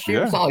Eight last year?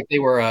 Yeah. It's not like they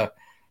were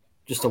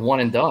just a one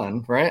and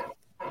done, right?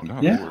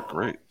 No, they were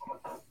great.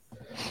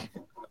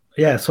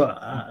 Yeah, so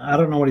I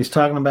don't know what he's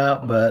talking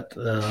about, but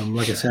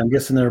like I said, I'm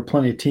guessing there are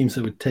plenty of teams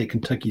that would take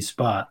Kentucky's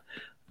spot.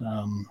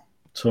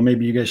 So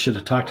maybe you guys should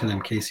have talked to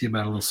them, Casey,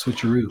 about a little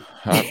switcheroo.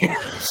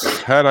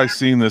 Had I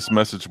seen this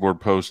message board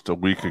post a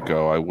week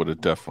ago, I would have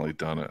definitely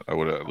done it. I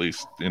would have at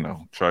least,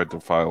 tried to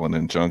file an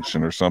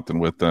injunction or something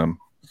with them.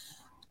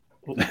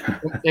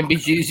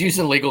 MBG's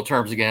using legal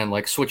terms again,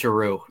 like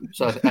switcheroo.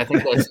 So I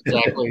think that's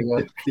exactly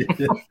what.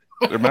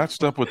 They're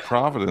matched up with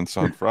Providence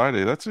on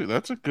Friday. That's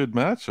a good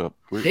matchub.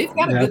 They've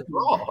got a good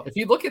draw. If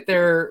you look at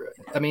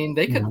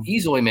they could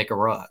easily make a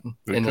run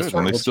in this tournament.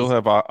 And they still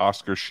have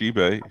Oscar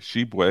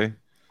Shibwe,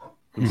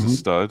 who's a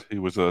stud. He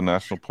was a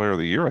National Player of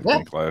the Year, I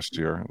think, last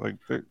year. Like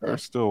they're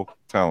still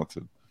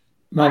talented.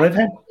 No, they've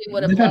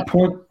had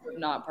point.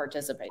 Not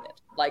participated.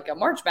 Like a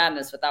March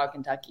Madness without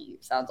Kentucky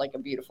sounds like a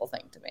beautiful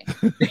thing to me.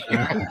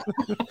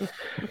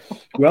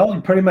 Well,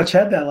 you pretty much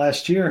had that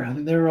last year. I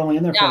think they were only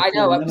in there. Yeah, I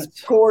know. It was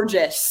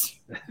gorgeous.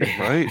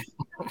 Right.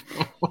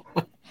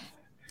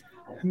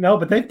 No,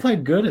 but they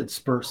played good at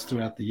spurts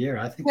throughout the year.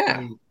 I think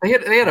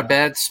they had a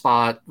bad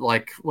spot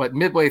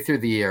midway through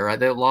the year. Right?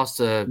 They lost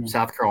to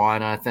South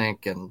Carolina, I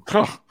think, and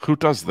who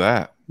does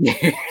that?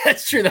 Yeah,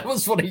 that's true. That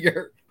was one of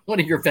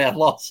your bad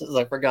losses.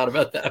 I forgot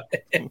about that.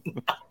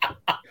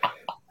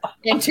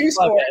 In 2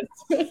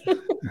 sports.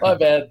 My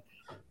bad.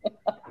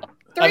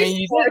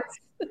 3 sports.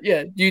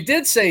 You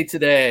did say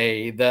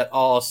today that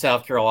all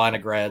South Carolina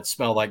grads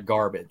smell like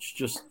garbage.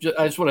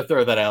 I just want to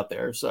throw that out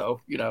there.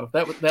 So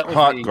that was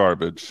hot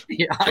garbage.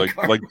 Yeah,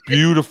 like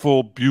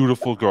beautiful,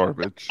 beautiful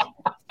garbage.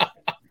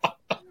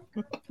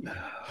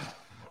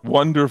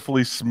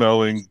 Wonderfully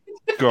smelling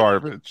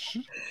garbage.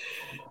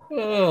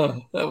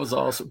 Oh, that was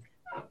awesome.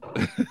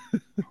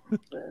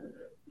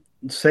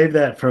 Save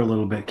that for a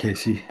little bit,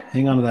 Casey.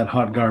 Hang on to that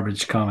hot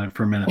garbage comment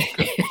for a minute.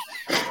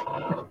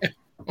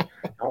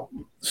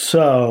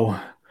 So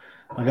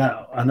I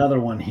got another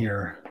one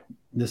here.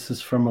 This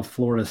is from a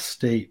Florida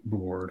State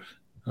board,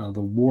 the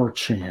War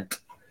Chant.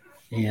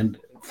 And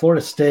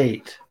Florida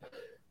State,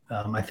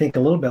 I think a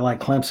little bit like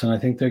Clemson, I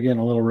think they're getting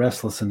a little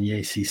restless in the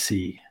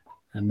ACC.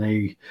 And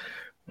they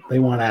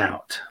want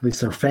out. At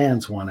least their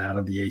fans want out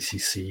of the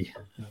ACC.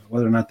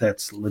 Whether or not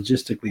that's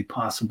logistically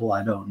possible,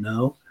 I don't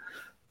know.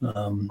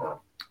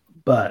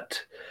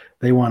 But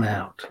they want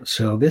out.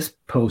 So this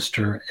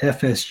poster,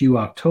 FSU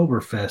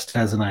Oktoberfest,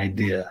 has an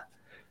idea.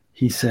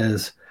 He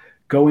says,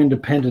 go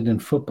independent in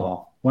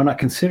football. Why not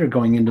consider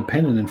going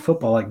independent in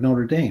football like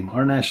Notre Dame?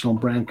 Our national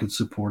brand could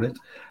support it.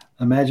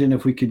 Imagine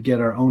if we could get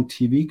our own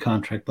TV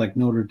contract like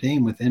Notre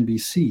Dame with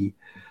NBC.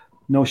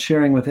 No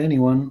sharing with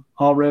anyone.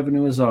 All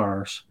revenue is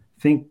ours.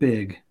 Think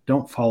big.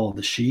 Don't follow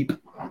the sheep.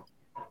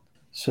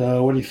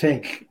 So what do you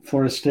think?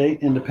 Florida State,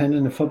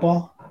 independent in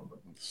football?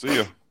 See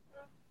ya.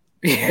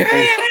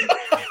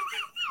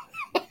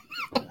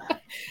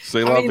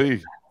 Say la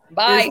vie.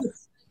 Bye.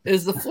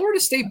 Is the Florida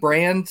State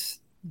brand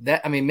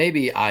that? I mean,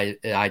 maybe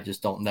I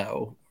just don't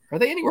know. Are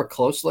they anywhere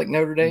close to like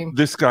Notre Dame?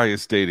 This guy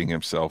is dating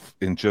himself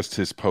in just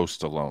his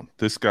post alone.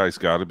 This guy's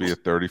got to be a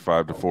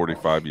 35 to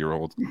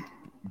 45-year-old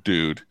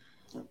dude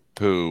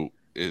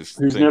who's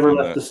never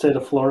left the state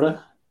of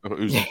Florida.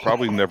 Who's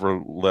probably never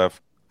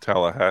left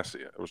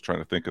Tallahassee. I was trying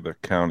to think of the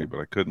county, but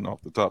I couldn't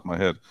off the top of my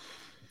head.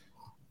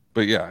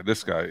 But yeah,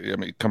 this guy, I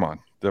mean, come on.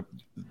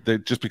 They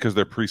just because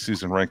they're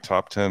preseason ranked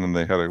top 10 and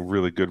they had a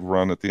really good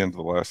run at the end of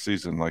the last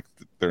season, like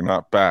they're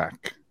not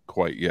back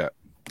quite yet.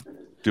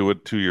 Do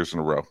it 2 years in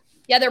a row.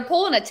 Yeah, they're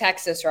pulling a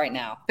Texas right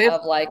now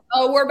of like,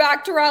 oh, we're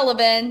back to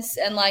relevance.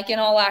 And like in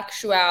all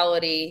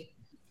actuality,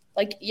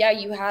 like, yeah,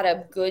 you had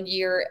a good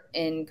year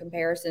in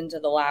comparison to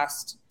the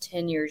last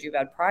 10 years you've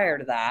had prior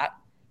to that,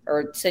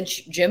 or since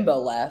Jimbo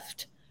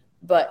left,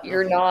 but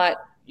you're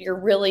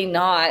really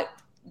not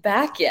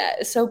back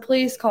yet. So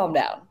please calm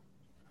down.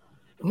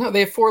 No,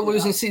 they have 4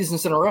 losing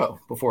seasons in a row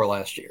before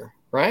last year,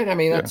 right? I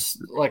mean, that's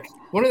like,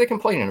 what are they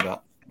complaining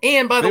about?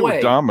 And by the way, they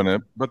were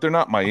dominant, but they're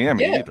not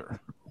Miami either.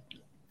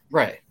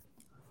 Right.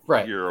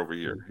 Year over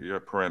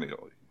year,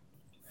 perennially.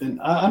 And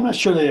I'm not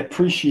sure they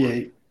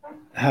appreciate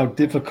how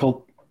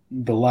difficult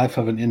the life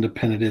of an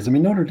independent is. I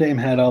mean, Notre Dame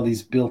had all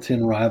these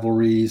built-in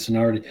rivalries and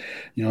already,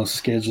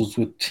 schedules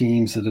with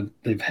teams that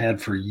they've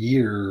had for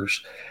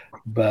years.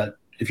 But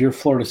if you're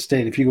Florida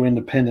State, if you go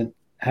independent,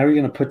 how are you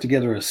going to put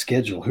together a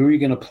schedule? Who are you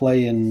going to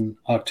play in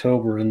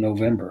October and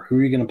November? Who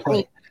are you going to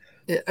play?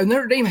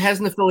 Notre Dame has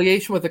an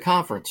affiliation with the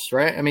conference,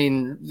 right? I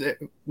mean,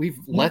 we've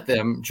let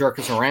them jerk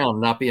us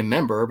around, not be a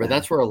member, but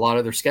that's where a lot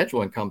of their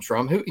scheduling comes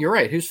from. You're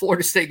right. Who's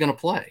Florida State going to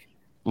play?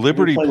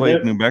 Liberty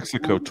played New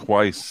Mexico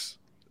twice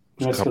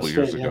a couple of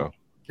years ago.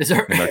 Is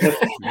there?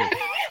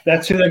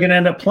 That's who they're going to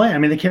end up playing. I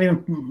mean, they can't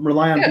even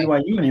rely on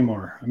BYU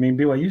anymore. I mean,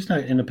 BYU's not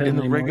independent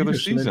in the regular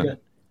season.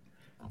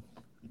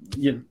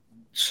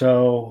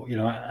 So,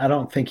 I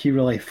don't think he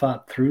really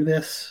thought through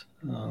this.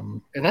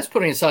 And that's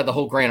putting aside the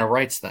whole grant of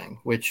rights thing,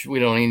 which we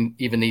don't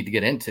even need to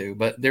get into.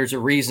 But there's a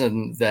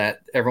reason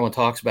that everyone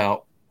talks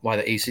about why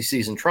the ACC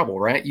is in trouble,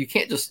 right? You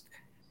can't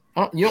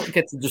you don't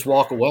get to just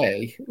walk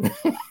away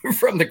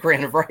from the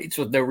grant of rights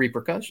with no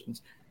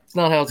repercussions. It's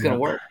not how it's going to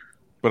work.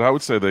 But I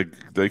would say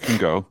they can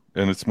go,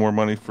 and it's more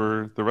money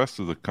for the rest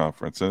of the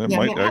conference, and it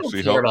might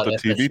actually help the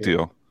TV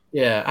deal.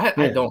 Yeah,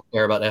 I don't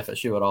care about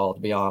FSU at all, to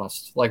be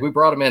honest. Like, we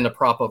brought them in to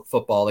prop up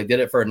football. They did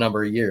it for a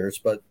number of years,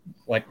 but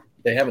like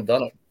they haven't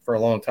done it for a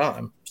long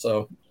time.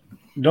 So,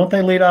 don't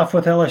they lead off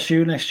with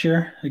LSU next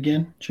year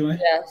again, Joy?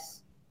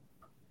 Yes.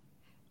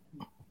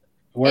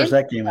 Where's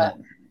that game at?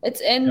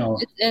 It's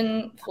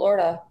in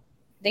Florida.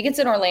 I think it's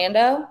in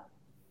Orlando.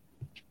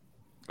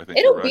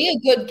 It'll be a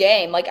good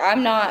game. Like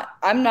I'm not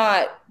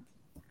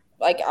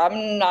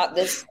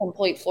this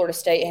complete Florida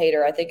State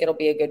hater. I think it'll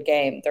be a good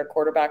game. Their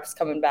quarterback's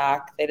coming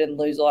back. They didn't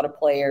lose a lot of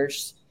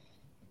players.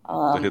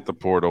 They hit the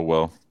portal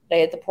well.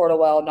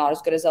 Not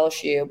as good as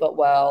LSU, but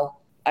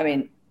well. I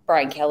mean,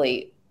 Brian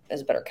Kelly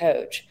is a better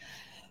coach.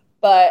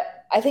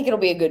 But I think it'll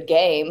be a good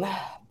game.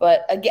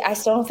 But again, I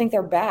still don't think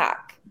they're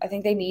back. I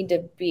think they need to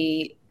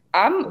be –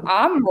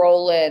 I'm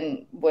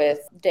rolling with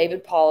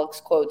David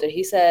Pollock's quote that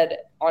he said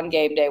on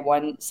game day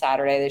one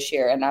Saturday this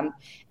year. And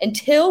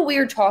until we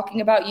are talking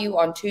about you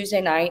on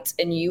Tuesday nights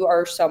and you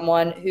are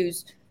someone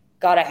who's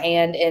got a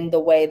hand in the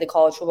way the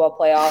college football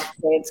playoff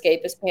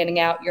landscape is panning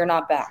out, you're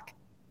not back.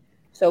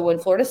 So when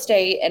Florida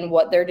State and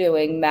what they're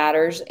doing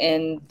matters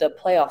in the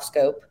playoff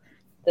scope,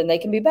 then they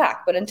can be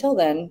back. But until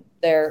then,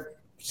 they're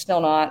still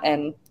not,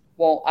 and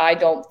I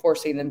don't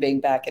foresee them being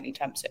back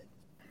anytime soon,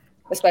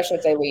 especially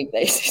if they leave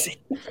the ACC.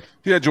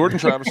 Yeah, Jordan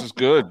Travis is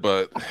good,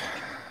 but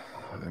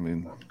I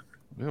mean,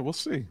 yeah, we'll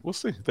see.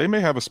 They may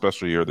have a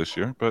special year this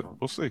year, but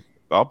we'll see.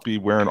 I'll be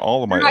wearing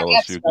all of my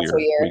LSU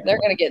gear. They're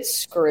going to get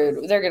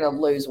screwed. They're going to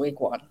lose week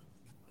one.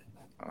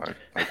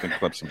 I think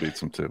Clemson beats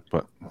them too,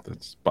 but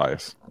that's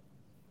bias.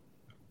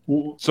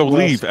 So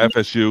leave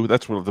FSU.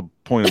 That's what the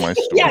point of my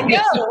story.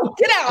 Yeah, go.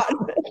 Get out.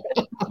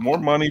 More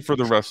money for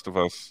the rest of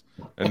us,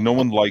 and no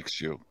one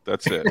likes you.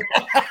 That's it.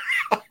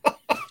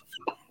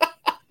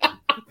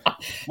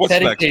 What's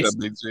Teddy next, Casey.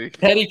 MBG?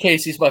 Teddy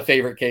Casey's my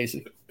favorite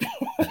Casey.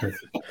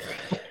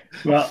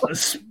 Well,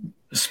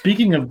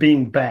 speaking of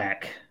being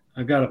back,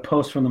 I've got a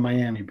post from the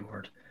Miami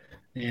board.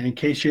 And in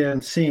case you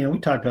haven't seen, we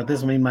talked about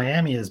this. I mean,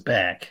 Miami is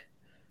back.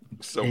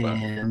 So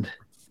bad. And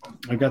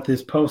I got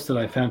this post that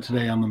I found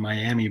today on the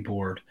Miami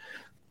board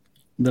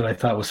that I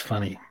thought was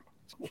funny.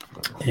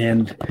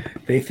 And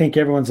they think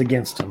everyone's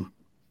against them.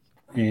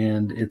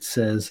 And it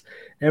says,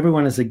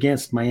 everyone is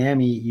against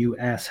Miami, you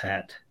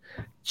asshat.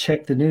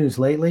 Check the news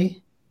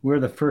lately. We're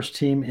the first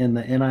team in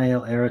the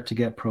NIL era to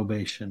get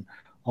probation,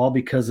 all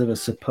because of a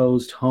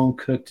supposed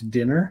home-cooked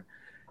dinner.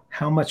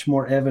 How much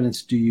more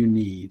evidence do you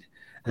need?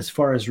 As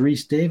far as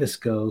Reese Davis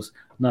goes,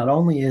 not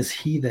only is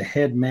he the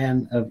head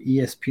man of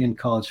ESPN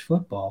college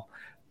football,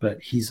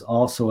 but he's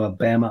also a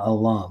Bama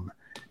alum.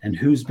 And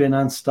who's been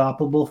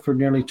unstoppable for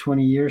nearly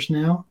 20 years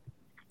now?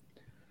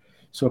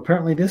 So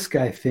apparently this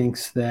guy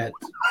thinks that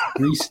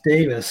Reese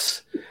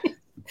Davis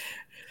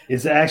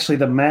is actually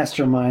the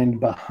mastermind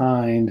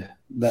behind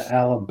the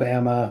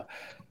Alabama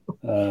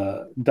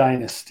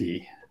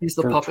dynasty. He's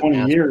the for puppet 20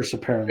 master. years,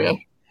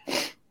 apparently. Yeah.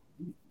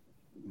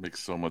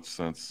 Makes so much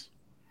sense.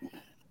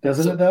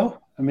 Doesn't it,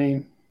 though? I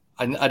mean,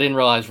 I didn't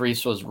realize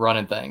Reese was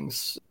running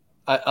things.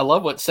 I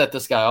love what set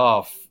this guy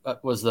off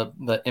was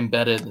the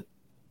embedded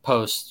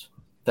post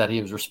that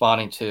he was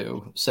responding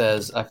to.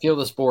 Says, I feel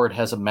this board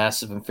has a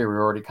massive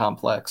inferiority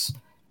complex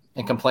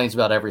and complains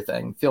about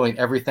everything, feeling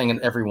everything and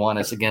everyone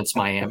is against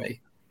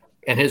Miami.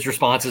 And his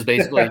response is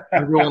basically,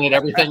 everyone and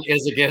everything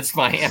is against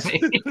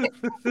Miami.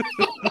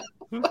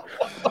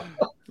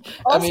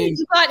 Also,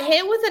 you got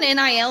hit with an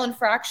NIL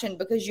infraction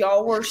because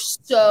y'all were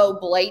so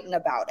blatant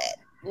about it.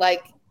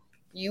 Like,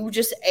 you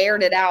just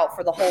aired it out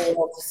for the whole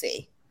world to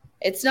see.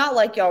 It's not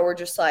like y'all were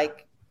just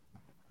like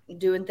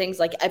doing things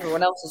like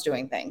everyone else is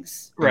doing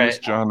things. And this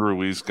John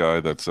Ruiz guy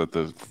that's at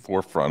the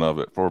forefront of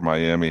it for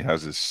Miami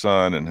has his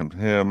son and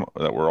him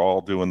that we're all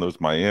doing those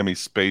Miami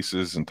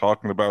spaces and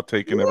talking about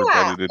taking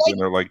everybody to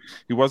dinner. Like,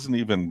 he wasn't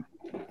even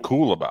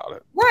cool about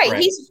it.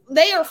 Right.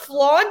 They are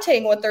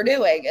flaunting what they're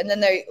doing, and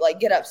then they like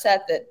get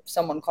upset that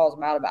someone calls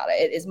them out about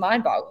it. It is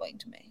mind-boggling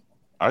to me.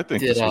 I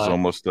think this was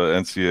almost the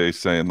NCAA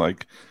saying,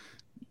 like,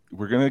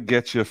 we're going to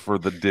get you for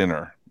the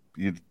dinner.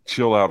 You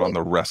chill out on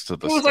the rest of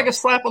the stuff. It was like a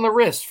slap on the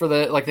wrist for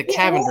the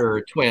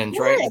Cavender twins,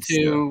 right? The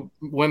two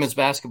women's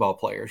basketball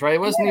players, right?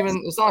 It wasn't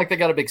even, it's not like they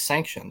got a big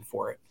sanction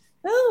for it.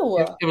 No.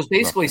 It was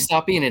basically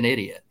stop being an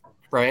idiot,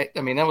 right?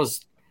 I mean, that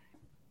was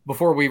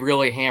before we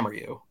really hammer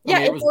you. Yeah,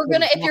 I mean,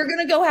 if you're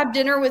gonna go have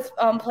dinner with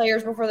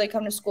players before they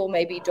come to school,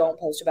 maybe don't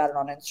post about it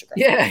on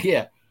Instagram.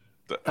 Yeah.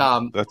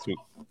 That's what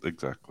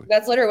exactly.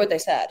 That's literally what they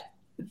said.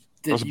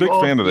 I was a big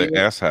fan of the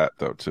ass hat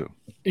though too.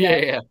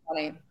 Yeah.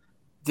 Funny.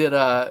 Did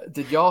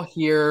y'all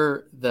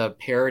hear the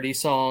parody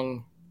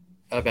song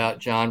about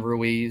John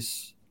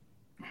Ruiz?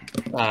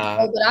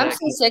 But I'm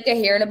so sick of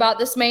hearing about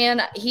this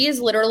man. He is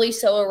literally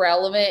so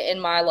irrelevant in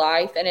my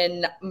life and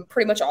in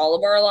pretty much all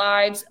of our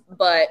lives.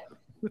 But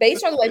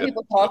based on the way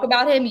people talk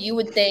about him, you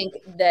would think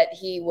that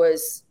he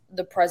was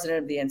the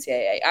president of the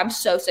NCAA. I'm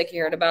so sick of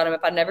hearing about him.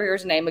 If I never hear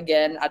his name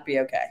again, I'd be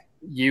okay.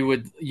 You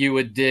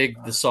would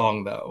dig the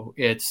song though.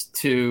 It's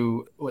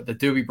to the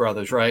Doobie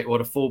Brothers, right? What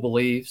a Fool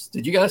Believes.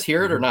 Did you guys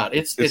hear it or not?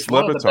 It's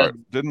one of the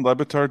best. Didn't Le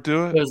Batard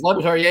do it? It was Le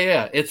Batard.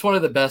 Yeah. It's one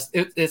of the best.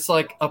 It's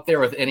like up there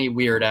with any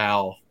Weird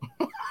Al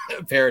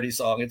parody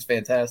song. It's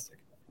fantastic.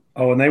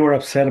 Oh, and they were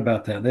upset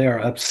about that. They are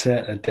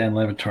upset at Dan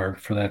Le Batard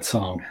for that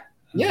song.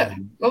 Yeah,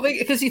 well,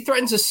 because he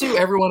threatens to sue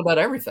everyone about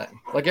everything.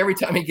 Like every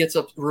time he gets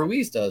up,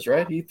 Ruiz does,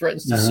 right? He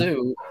threatens to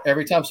sue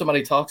every time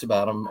somebody talks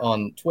about him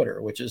on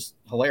Twitter, which is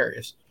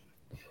hilarious.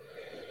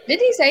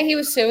 Didn't he say he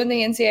was suing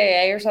the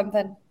NCAA or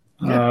something?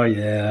 Oh,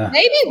 yeah.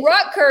 Maybe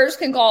Rutgers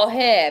can call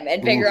him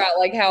and figure out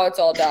like how it's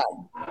all done.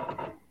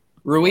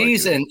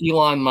 Ruiz and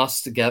Elon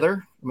Musk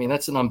together. I mean,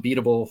 that's an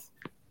unbeatable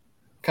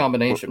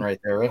combination right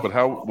there. Right?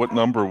 But what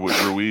number would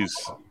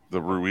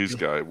the Ruiz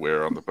guy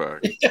wear on the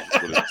back?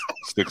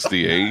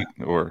 68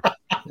 or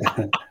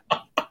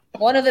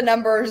one of the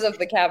numbers of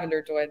the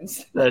Cavender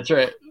twins. That's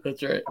right.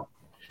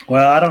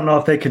 Well, I don't know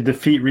if they could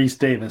defeat Reese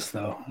Davis,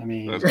 though. I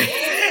mean,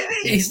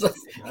 he's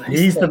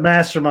the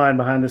mastermind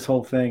behind this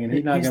whole thing, and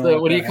he's not going to.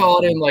 What do you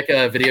call it in like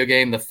a video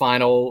game? The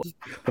final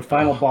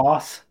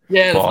boss.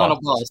 Yeah, the final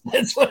boss.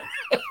 That's what.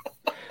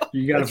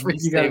 You got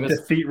to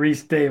defeat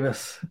Reese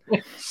Davis.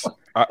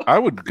 I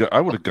would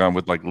have gone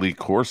with like Lee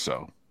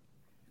Corso,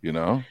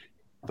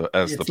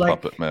 as the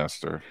puppet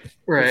master.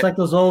 Right. It's like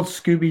those old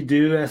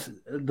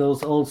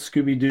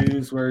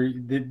Scooby-Doos where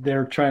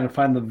they're trying to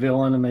find the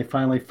villain and they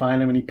finally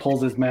find him and he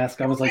pulls his mask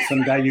off. It's like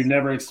some guy you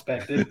never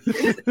expected.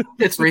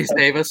 It's Reese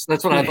Davis.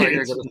 That's what I thought you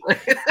were going to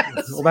say.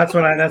 Well, that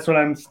is what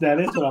I'm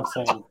saying.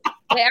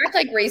 They act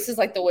like Reese is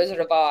like the Wizard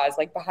of Oz,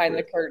 like behind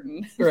the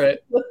curtain. Right.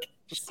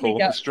 Just pulling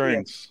the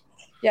strings.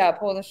 Yeah,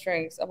 pulling the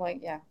strings. I'm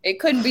like, yeah.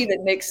 It couldn't be that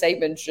Nick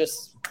Saban's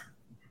just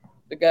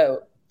the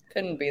GOAT.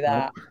 Couldn't be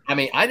that. I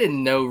mean, I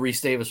didn't know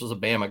Reese Davis was a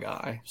Bama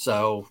guy.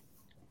 So,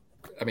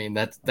 I mean,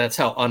 that's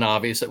how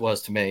unobvious it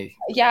was to me.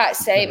 Yeah,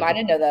 same. I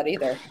didn't know that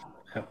either.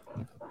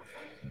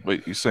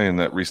 Wait, you saying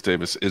that Reese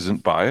Davis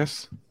isn't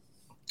biased?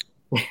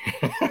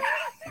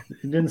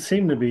 It didn't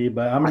seem to be,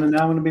 but I'm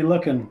gonna be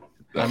looking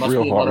I must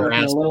Real be hard. another a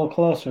ass. little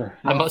closer.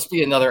 I must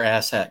be another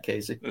asshat,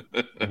 Casey.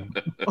 I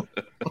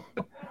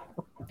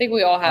think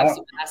we all have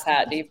some ass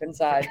hat deep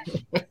inside.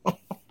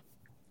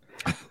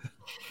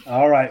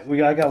 All right,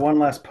 I got one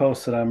last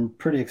post that I'm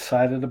pretty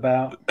excited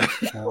about.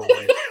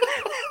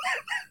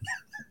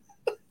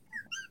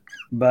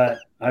 But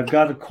I've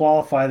got to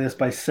qualify this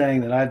by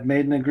saying that I've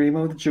made an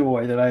agreement with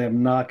Joy that I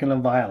am not going to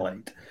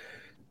violate.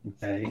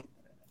 Okay.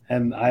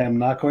 And I am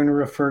not going to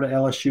refer to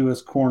LSU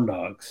as corn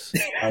dogs.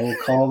 I will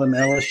call them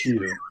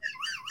LSU.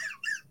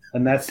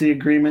 And that's the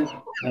agreement.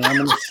 And I'm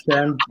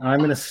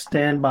going to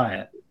stand by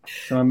it.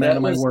 So I'm out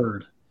of my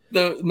word.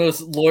 The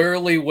most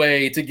lawyerly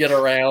way to get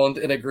around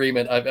an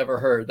agreement I've ever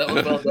heard. That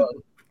was well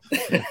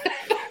done.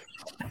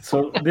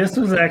 So this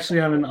was actually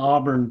on an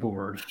Auburn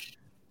board.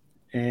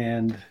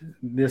 And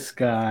this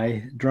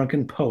guy,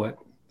 Drunken Poet,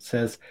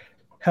 says,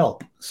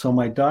 help. So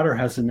my daughter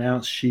has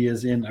announced she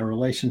is in a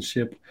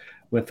relationship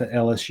with the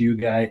LSU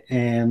guy,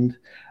 and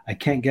I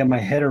can't get my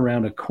head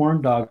around a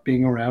corn dog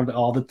being around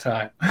all the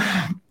time.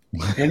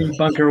 Any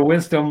bunker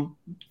wisdom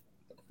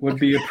would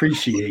be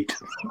appreciated.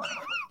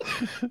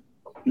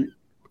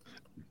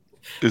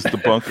 Is the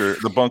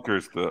bunker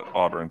is the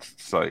Auburn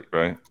site,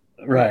 right?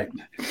 Right.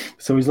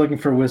 So he's looking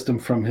for wisdom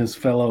from his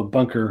fellow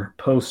bunker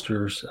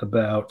posters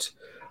about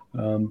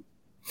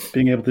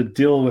being able to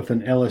deal with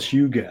an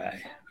LSU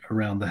guy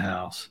around the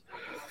house.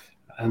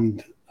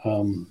 And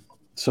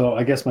so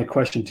I guess my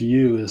question to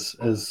you is,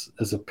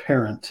 as a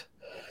parent,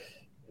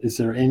 is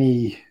there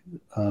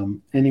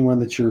anyone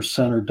that your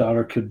son or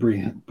daughter could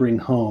bring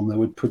home that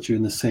would put you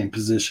in the same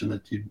position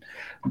that you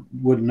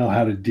wouldn't know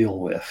how to deal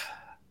with?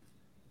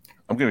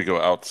 I'm going to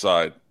go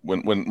outside.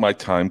 When my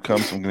time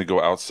comes, I'm going to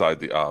go outside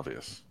the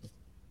obvious.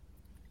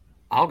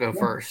 I'll go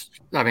first.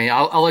 I mean,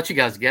 I'll let you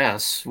guys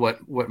guess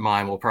what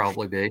mine will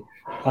probably be.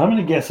 I'm going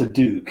to guess a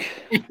Duke.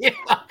 Yeah,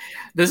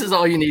 this is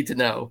all you need to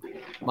know.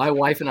 My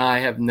wife and I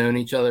have known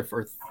each other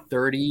for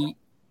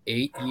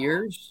 38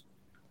 years.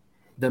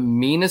 The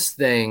meanest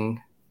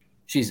thing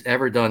she's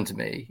ever done to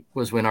me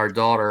was when our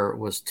daughter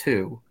was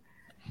 2.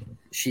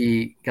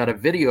 She got a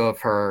video of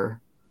her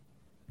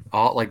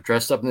all like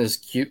dressed up in this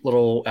cute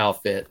little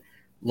outfit,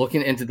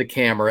 looking into the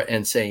camera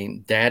and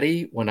saying,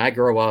 "Daddy, when I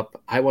grow up,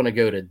 I want to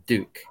go to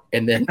Duke,"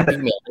 and then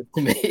email it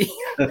to me.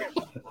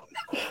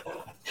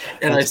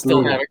 And I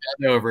still haven't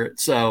gotten over it.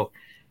 So,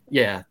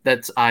 yeah,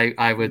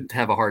 I would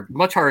have a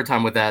much harder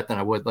time with that than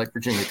I would like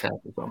Virginia Tech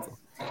or something.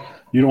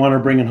 You don't want her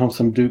bringing home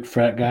some Duke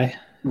frat guy?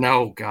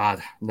 No,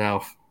 God,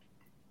 no.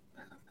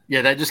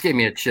 Yeah, that just gave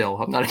me a chill.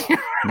 I'm not even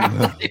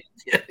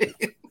kidding.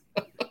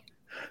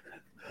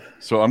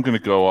 So I'm going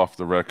to go off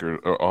the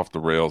record or off the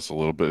rails a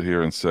little bit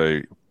here and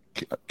say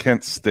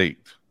Kent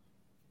State.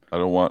 I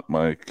don't want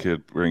my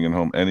kid bringing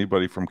home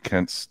anybody from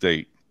Kent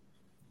State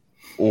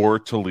or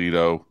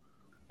Toledo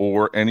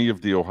or any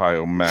of the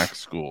Ohio MAC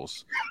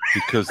schools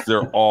because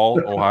they're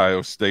all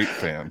Ohio State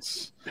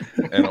fans.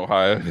 And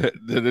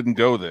they didn't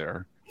go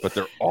there, but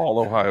they're all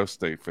Ohio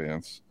State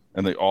fans.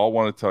 And they all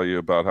want to tell you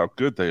about how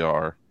good they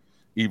are,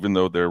 even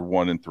though they're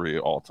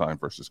 1-3 all time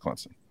versus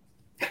Clemson.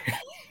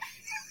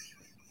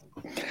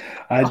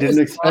 I didn't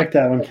expect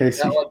that one,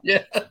 Casey.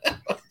 Yeah.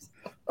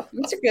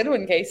 That's a good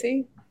one,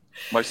 Casey.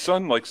 My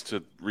son likes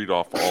to read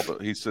off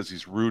he says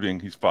he's rooting.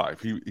 He's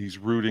 5. He's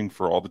rooting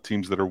for all the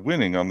teams that are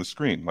winning on the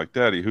screen. Like,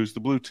 Daddy, who's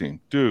the blue team?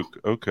 Duke.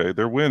 Okay,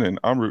 they're winning.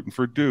 I'm rooting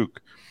for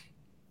Duke.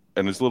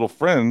 And his little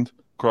friend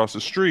across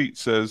the street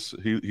says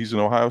he's an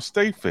Ohio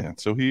State fan.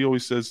 So he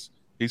always says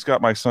he's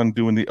got my son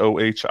doing the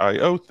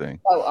OHIO thing.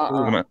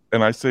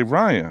 And I say,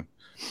 Ryan,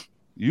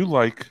 you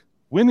like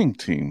winning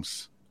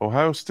teams.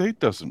 Ohio State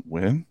doesn't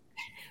win.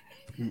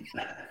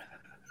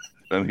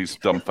 And he's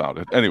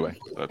dumbfounded. Anyway.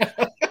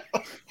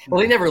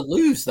 Well, they never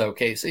lose, though,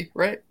 Casey,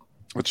 right?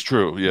 That's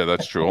true. Yeah,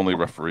 that's true. Only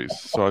referees.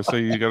 So I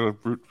say you got to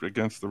root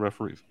against the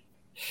referees.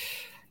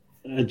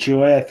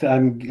 Joy,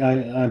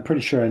 I'm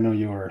pretty sure I know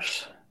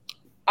yours.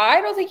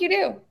 I don't think you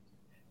do.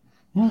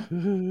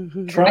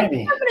 Try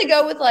me. I'm going to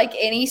go with like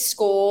any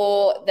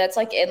school that's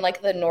like in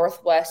like the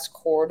northwest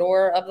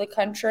corridor of the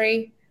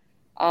country,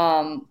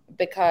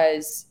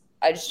 because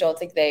I just don't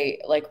think they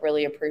like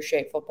really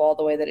appreciate football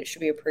the way that it should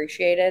be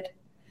appreciated.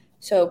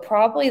 So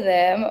probably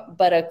them,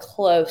 but a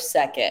close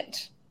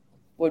second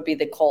would be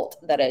the cult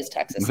that is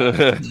Texas.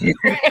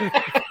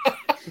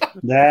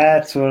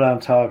 That's what I'm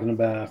talking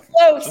about.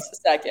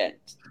 Close second.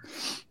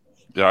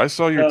 Yeah, I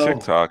saw your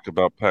TikTok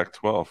about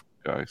Pac-12,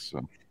 guys.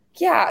 So.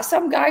 Yeah,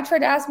 some guy tried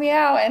to ask me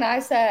out, and I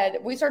said,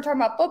 we started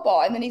talking about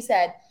football, and then he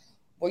said,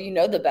 well, you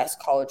know the best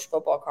college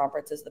football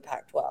conference is the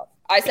Pac-12.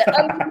 I said,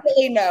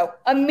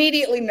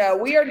 immediately no.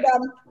 We are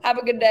done. Have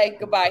a good day.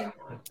 Goodbye.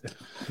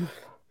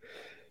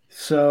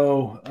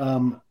 So,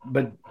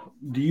 but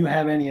do you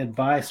have any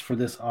advice for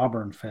this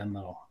Auburn fan,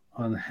 though,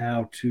 on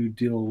how to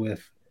deal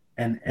with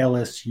an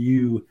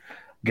LSU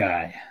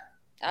guy.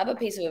 I have a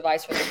piece of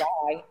advice for the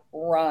guy.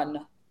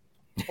 Run.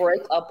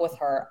 Break up with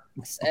her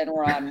and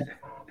run.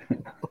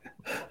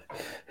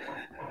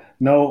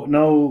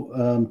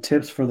 No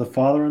tips for the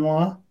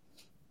father-in-law?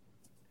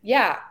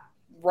 Yeah.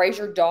 Raise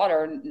your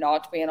daughter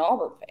not to be an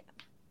Auburn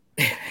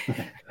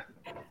fan.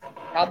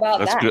 How about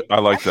That's that? good. I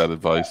like that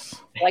advice.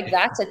 Like,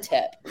 that's a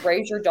tip.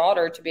 Raise your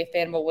daughter to be a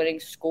fan of a winning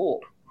school.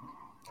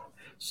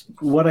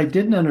 What I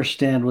didn't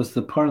understand was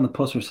the part on the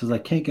poster that says, I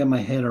can't get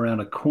my head around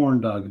a corn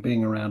dog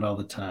being around all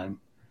the time.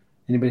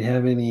 Anybody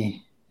have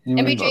any?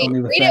 MBG,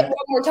 read it one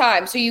more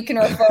time so you can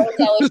refer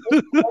to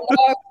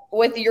LSU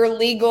with your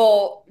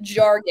legal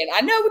jargon.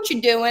 I know what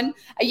you're doing.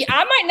 I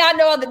might not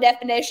know all the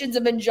definitions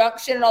of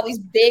injunction and all these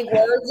big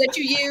words that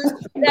you use,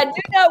 but I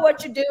do know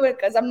what you're doing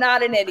because I'm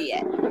not an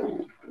idiot.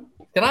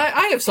 Can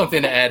I have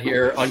something to add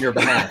here on your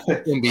behalf,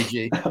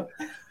 MBG?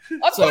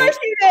 Of course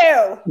you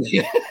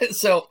do.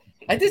 So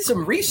I did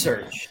some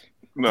research.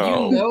 No. Do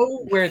you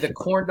know where the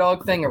corn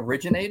dog thing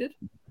originated?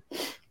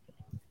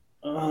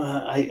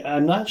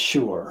 I'm not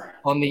sure.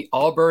 On the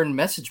Auburn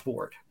message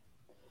board.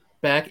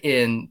 Back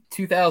in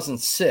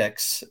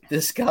 2006,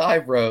 this guy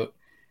wrote,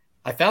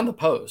 I found the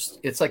post.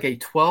 It's like a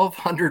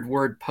 1,200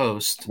 word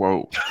post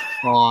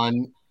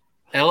on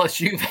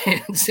LSU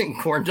fans and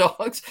corn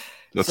dogs.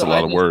 That's a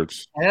lot of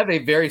words. I have a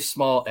very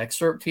small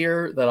excerpt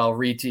here that I'll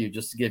read to you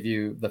just to give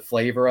you the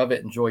flavor of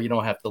it. And Joy, you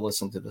don't have to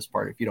listen to this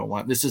part if you don't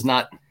want. This is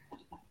not.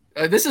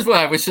 This is what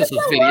I wish this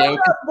was video.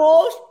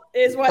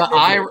 Is what the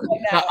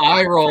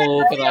eye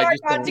roll that I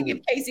just not to give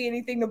Casey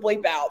anything to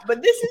bleep out,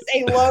 but this is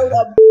a load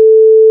of.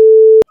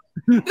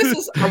 This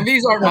is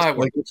these aren't my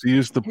words. To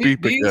use the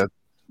beep again.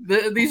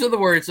 These are the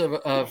words of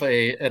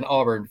an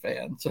Auburn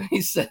fan. So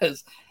he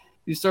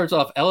starts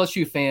off,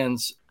 LSU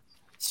fans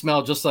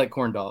smell just like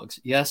corn dogs.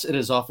 Yes, it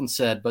is often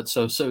said, but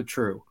so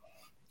true.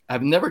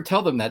 I've never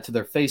tell them that to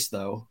their face,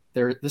 though.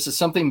 This is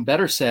something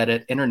better said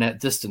at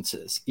internet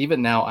distances.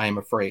 Even now, I am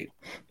afraid.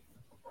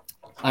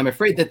 I'm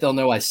afraid that they'll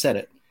know I said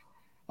it.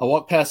 I'll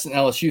walk past an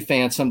LSU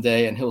fan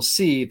someday, and he'll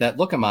see that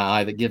look in my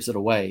eye that gives it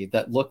away,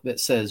 that look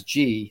that says,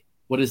 gee,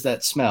 what is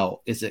that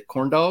smell? Is it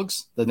corn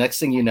dogs? The next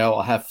thing you know,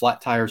 I'll have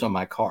flat tires on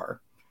my car.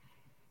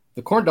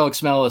 The corn dog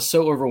smell is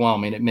so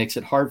overwhelming, it makes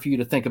it hard for you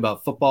to think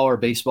about football or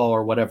baseball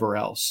or whatever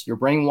else. Your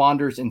brain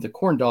wanders into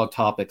corn dog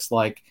topics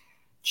like,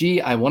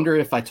 gee, I wonder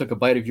if I took a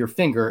bite of your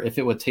finger, if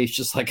it would taste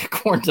just like a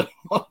corn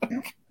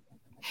dog.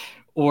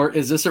 Or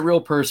is this a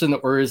real person,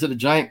 or is it a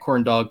giant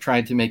corn dog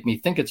trying to make me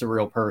think it's a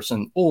real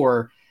person?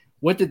 Or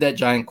what did that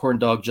giant corn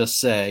dog just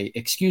say?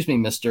 Excuse me,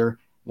 mister,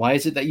 why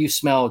is it that you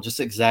smell just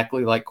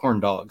exactly like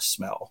corn dogs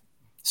smell?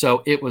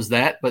 So it was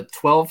that, but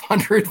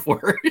 1,200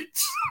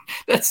 words.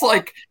 That's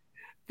like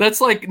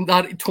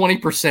not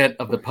 20%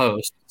 of the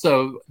post.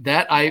 So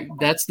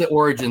that's the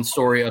origin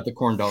story of the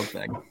corn dog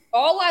thing.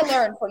 All I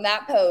learned from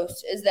that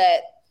post is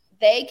that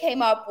they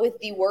came up with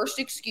the worst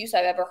excuse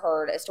I've ever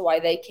heard as to why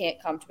they can't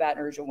come to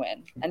Baton Rouge and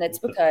win. And it's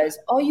because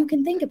all you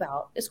can think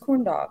about is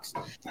corn dogs.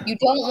 You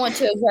don't want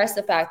to address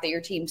the fact that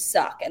your teams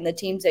suck and the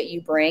teams that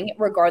you bring,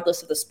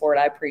 regardless of the sport.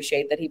 I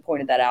appreciate that he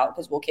pointed that out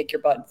because we'll kick your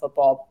butt in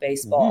football,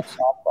 baseball,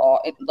 softball,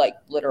 like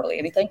literally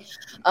anything.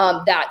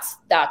 That's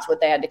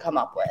what they had to come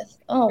up with.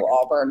 Oh,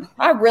 Auburn.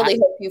 I really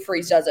hope Hugh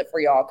Freeze does it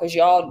for y'all because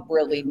y'all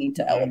really need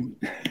to elevate.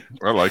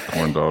 I like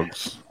corn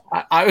dogs.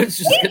 I was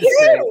just going to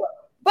say.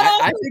 But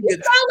I think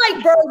it sounds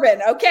like bourbon,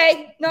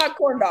 okay? Not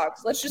corn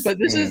dogs. Let's just. But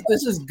this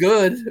is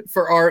good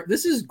for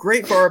this is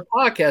great for our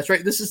podcast,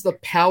 right? This is the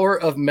power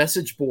of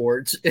message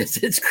boards.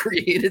 It's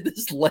created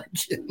this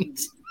legend.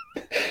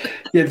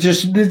 Yeah,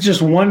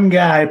 just one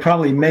guy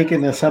probably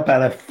making this up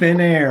out of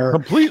thin air,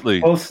 completely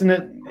posting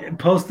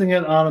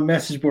it on a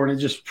message board. And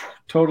it just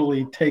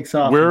totally takes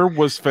off. Where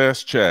was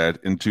Fast Chad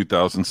in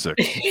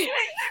 2006?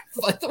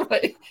 By the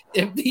way,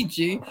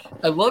 MBG,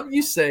 I love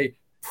you say.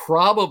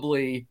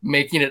 Probably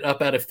making it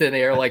up out of thin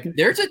air. Like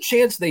there's a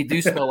chance they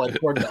do smell like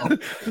corn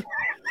dog.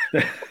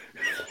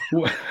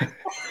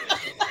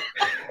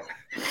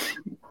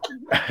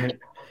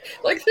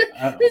 Like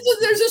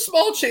there's a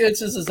small chance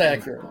this is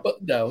accurate,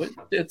 but no,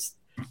 it's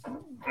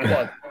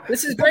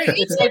this is great.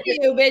 Each of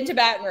you been to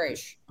Baton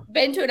Rouge,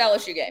 been to an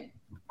LSU game.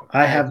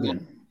 I have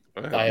been.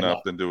 I have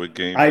not been to a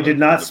game. I did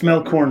not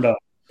smell corn dog.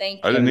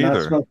 Thank you. I didn't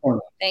either.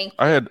 Thank you.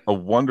 I had a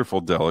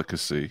wonderful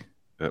delicacy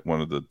at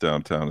one of the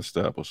downtown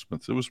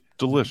establishments. It was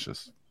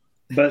delicious.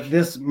 But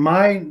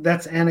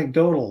that's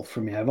anecdotal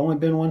for me. I've only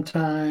been one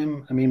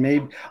time. I mean,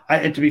 maybe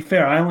to be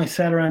fair, I only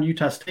sat around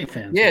Utah State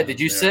fans. Yeah, did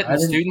you sit in the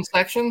student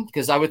section?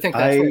 Because I would think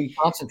that's where you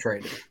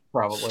concentrated,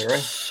 probably, right?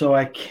 So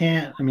I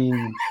can't. I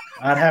mean,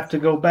 I'd have to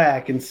go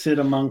back and sit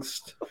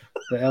amongst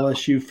the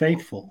LSU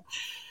faithful.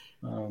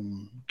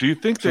 Do you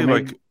think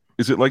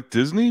is it like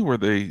Disney where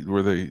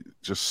they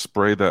just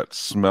spray that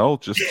smell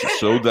just to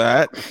show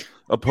that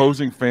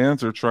opposing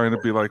fans are trying to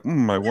be like,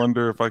 I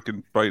wonder if I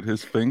can bite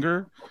his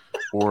finger?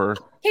 Or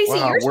Casey,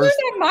 Wow, you're supposed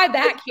to have my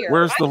back here.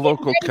 Where's the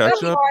local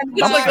ketchup?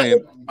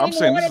 I'm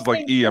saying this is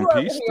like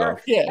EMP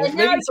stuff. Yeah, And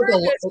maybe now it's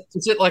like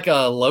is it like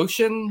a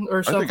lotion or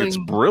I something? think it's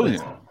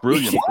brilliant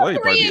play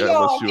by the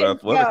LSU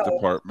athletic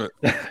department.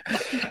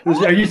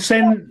 Are you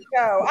saying?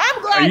 Go.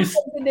 I'm glad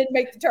Clemson didn't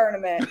make the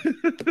tournament.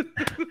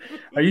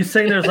 Are you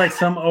saying there's like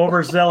some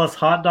overzealous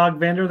hot dog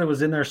vendor that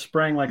was in there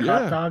spraying like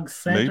hot dog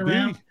scent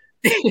around,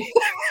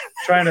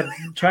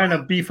 trying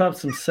to beef up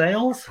some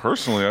sales?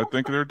 Personally, I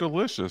think they're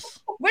delicious.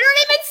 We don't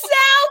even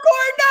sell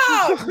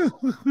corn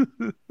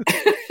dogs.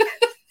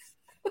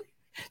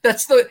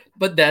 That's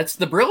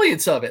the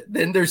brilliance of it.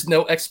 Then there's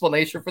no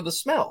explanation for the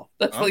smell.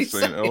 That's what I'm he's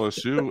saying.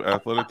 LSU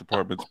athletic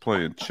department's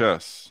playing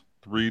chess,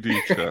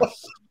 3D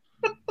chess.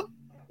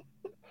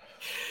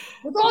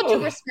 With all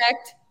due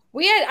respect,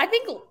 we had, I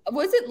think,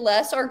 was it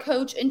Les, our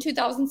coach in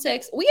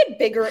 2006? We had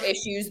bigger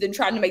issues than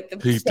trying to make the.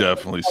 He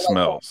definitely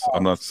smells.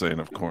 I'm not saying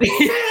of corn.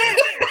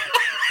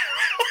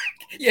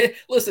 Yeah,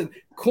 listen,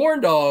 corn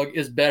dog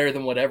is better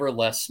than whatever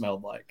Les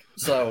smelled like.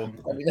 So,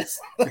 I mean, that's.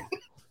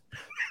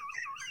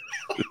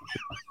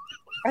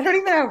 I don't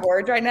even have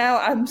words right now.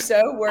 I'm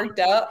so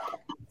worked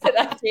up that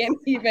I can't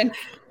even.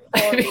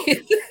 I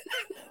mean,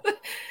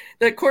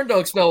 that corn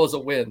dog smell was a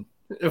win.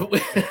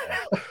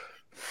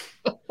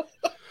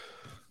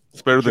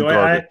 It's better than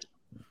garbage.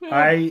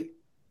 I'm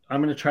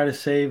going to try to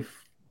save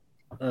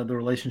the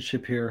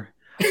relationship here.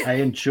 I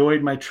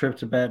enjoyed my trip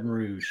to Baton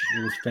Rouge.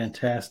 It was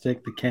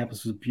fantastic. The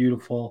campus was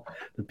beautiful.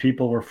 The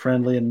people were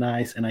friendly and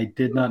nice, and I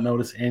did not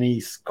notice any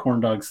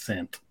corn dog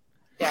scent.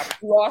 Yeah.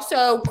 You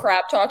also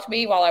crap talked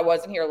me while I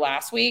wasn't here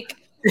last week.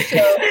 So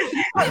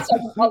it's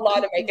a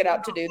lot of making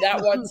up to do.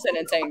 That one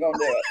sentence ain't going to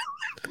do it.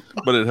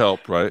 But it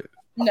helped, right?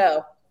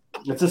 No.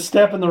 It's a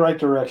step in the right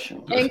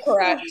direction.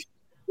 Incorrect.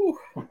 You're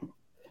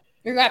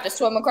going to have to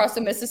swim across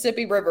the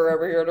Mississippi River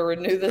over here to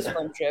renew this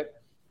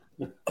friendship.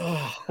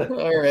 Oh,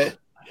 all right.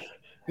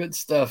 Good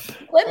stuff.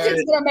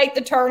 Clemson's going to make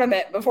the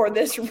tournament before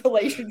this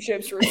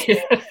relationship's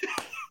restored.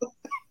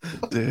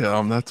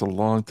 Damn, that's a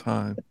long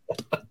time.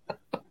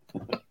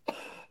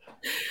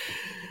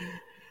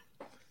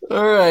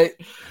 All right.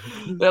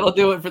 That'll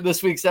do it for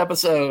this week's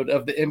episode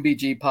of the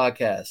MBG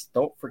podcast.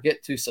 Don't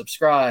forget to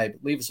subscribe.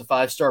 Leave us a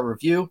 5-star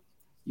review.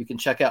 You can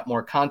check out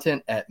more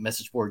content at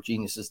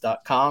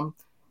messageboardgeniuses.com.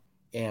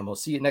 And we'll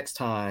see you next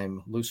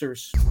time,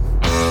 losers.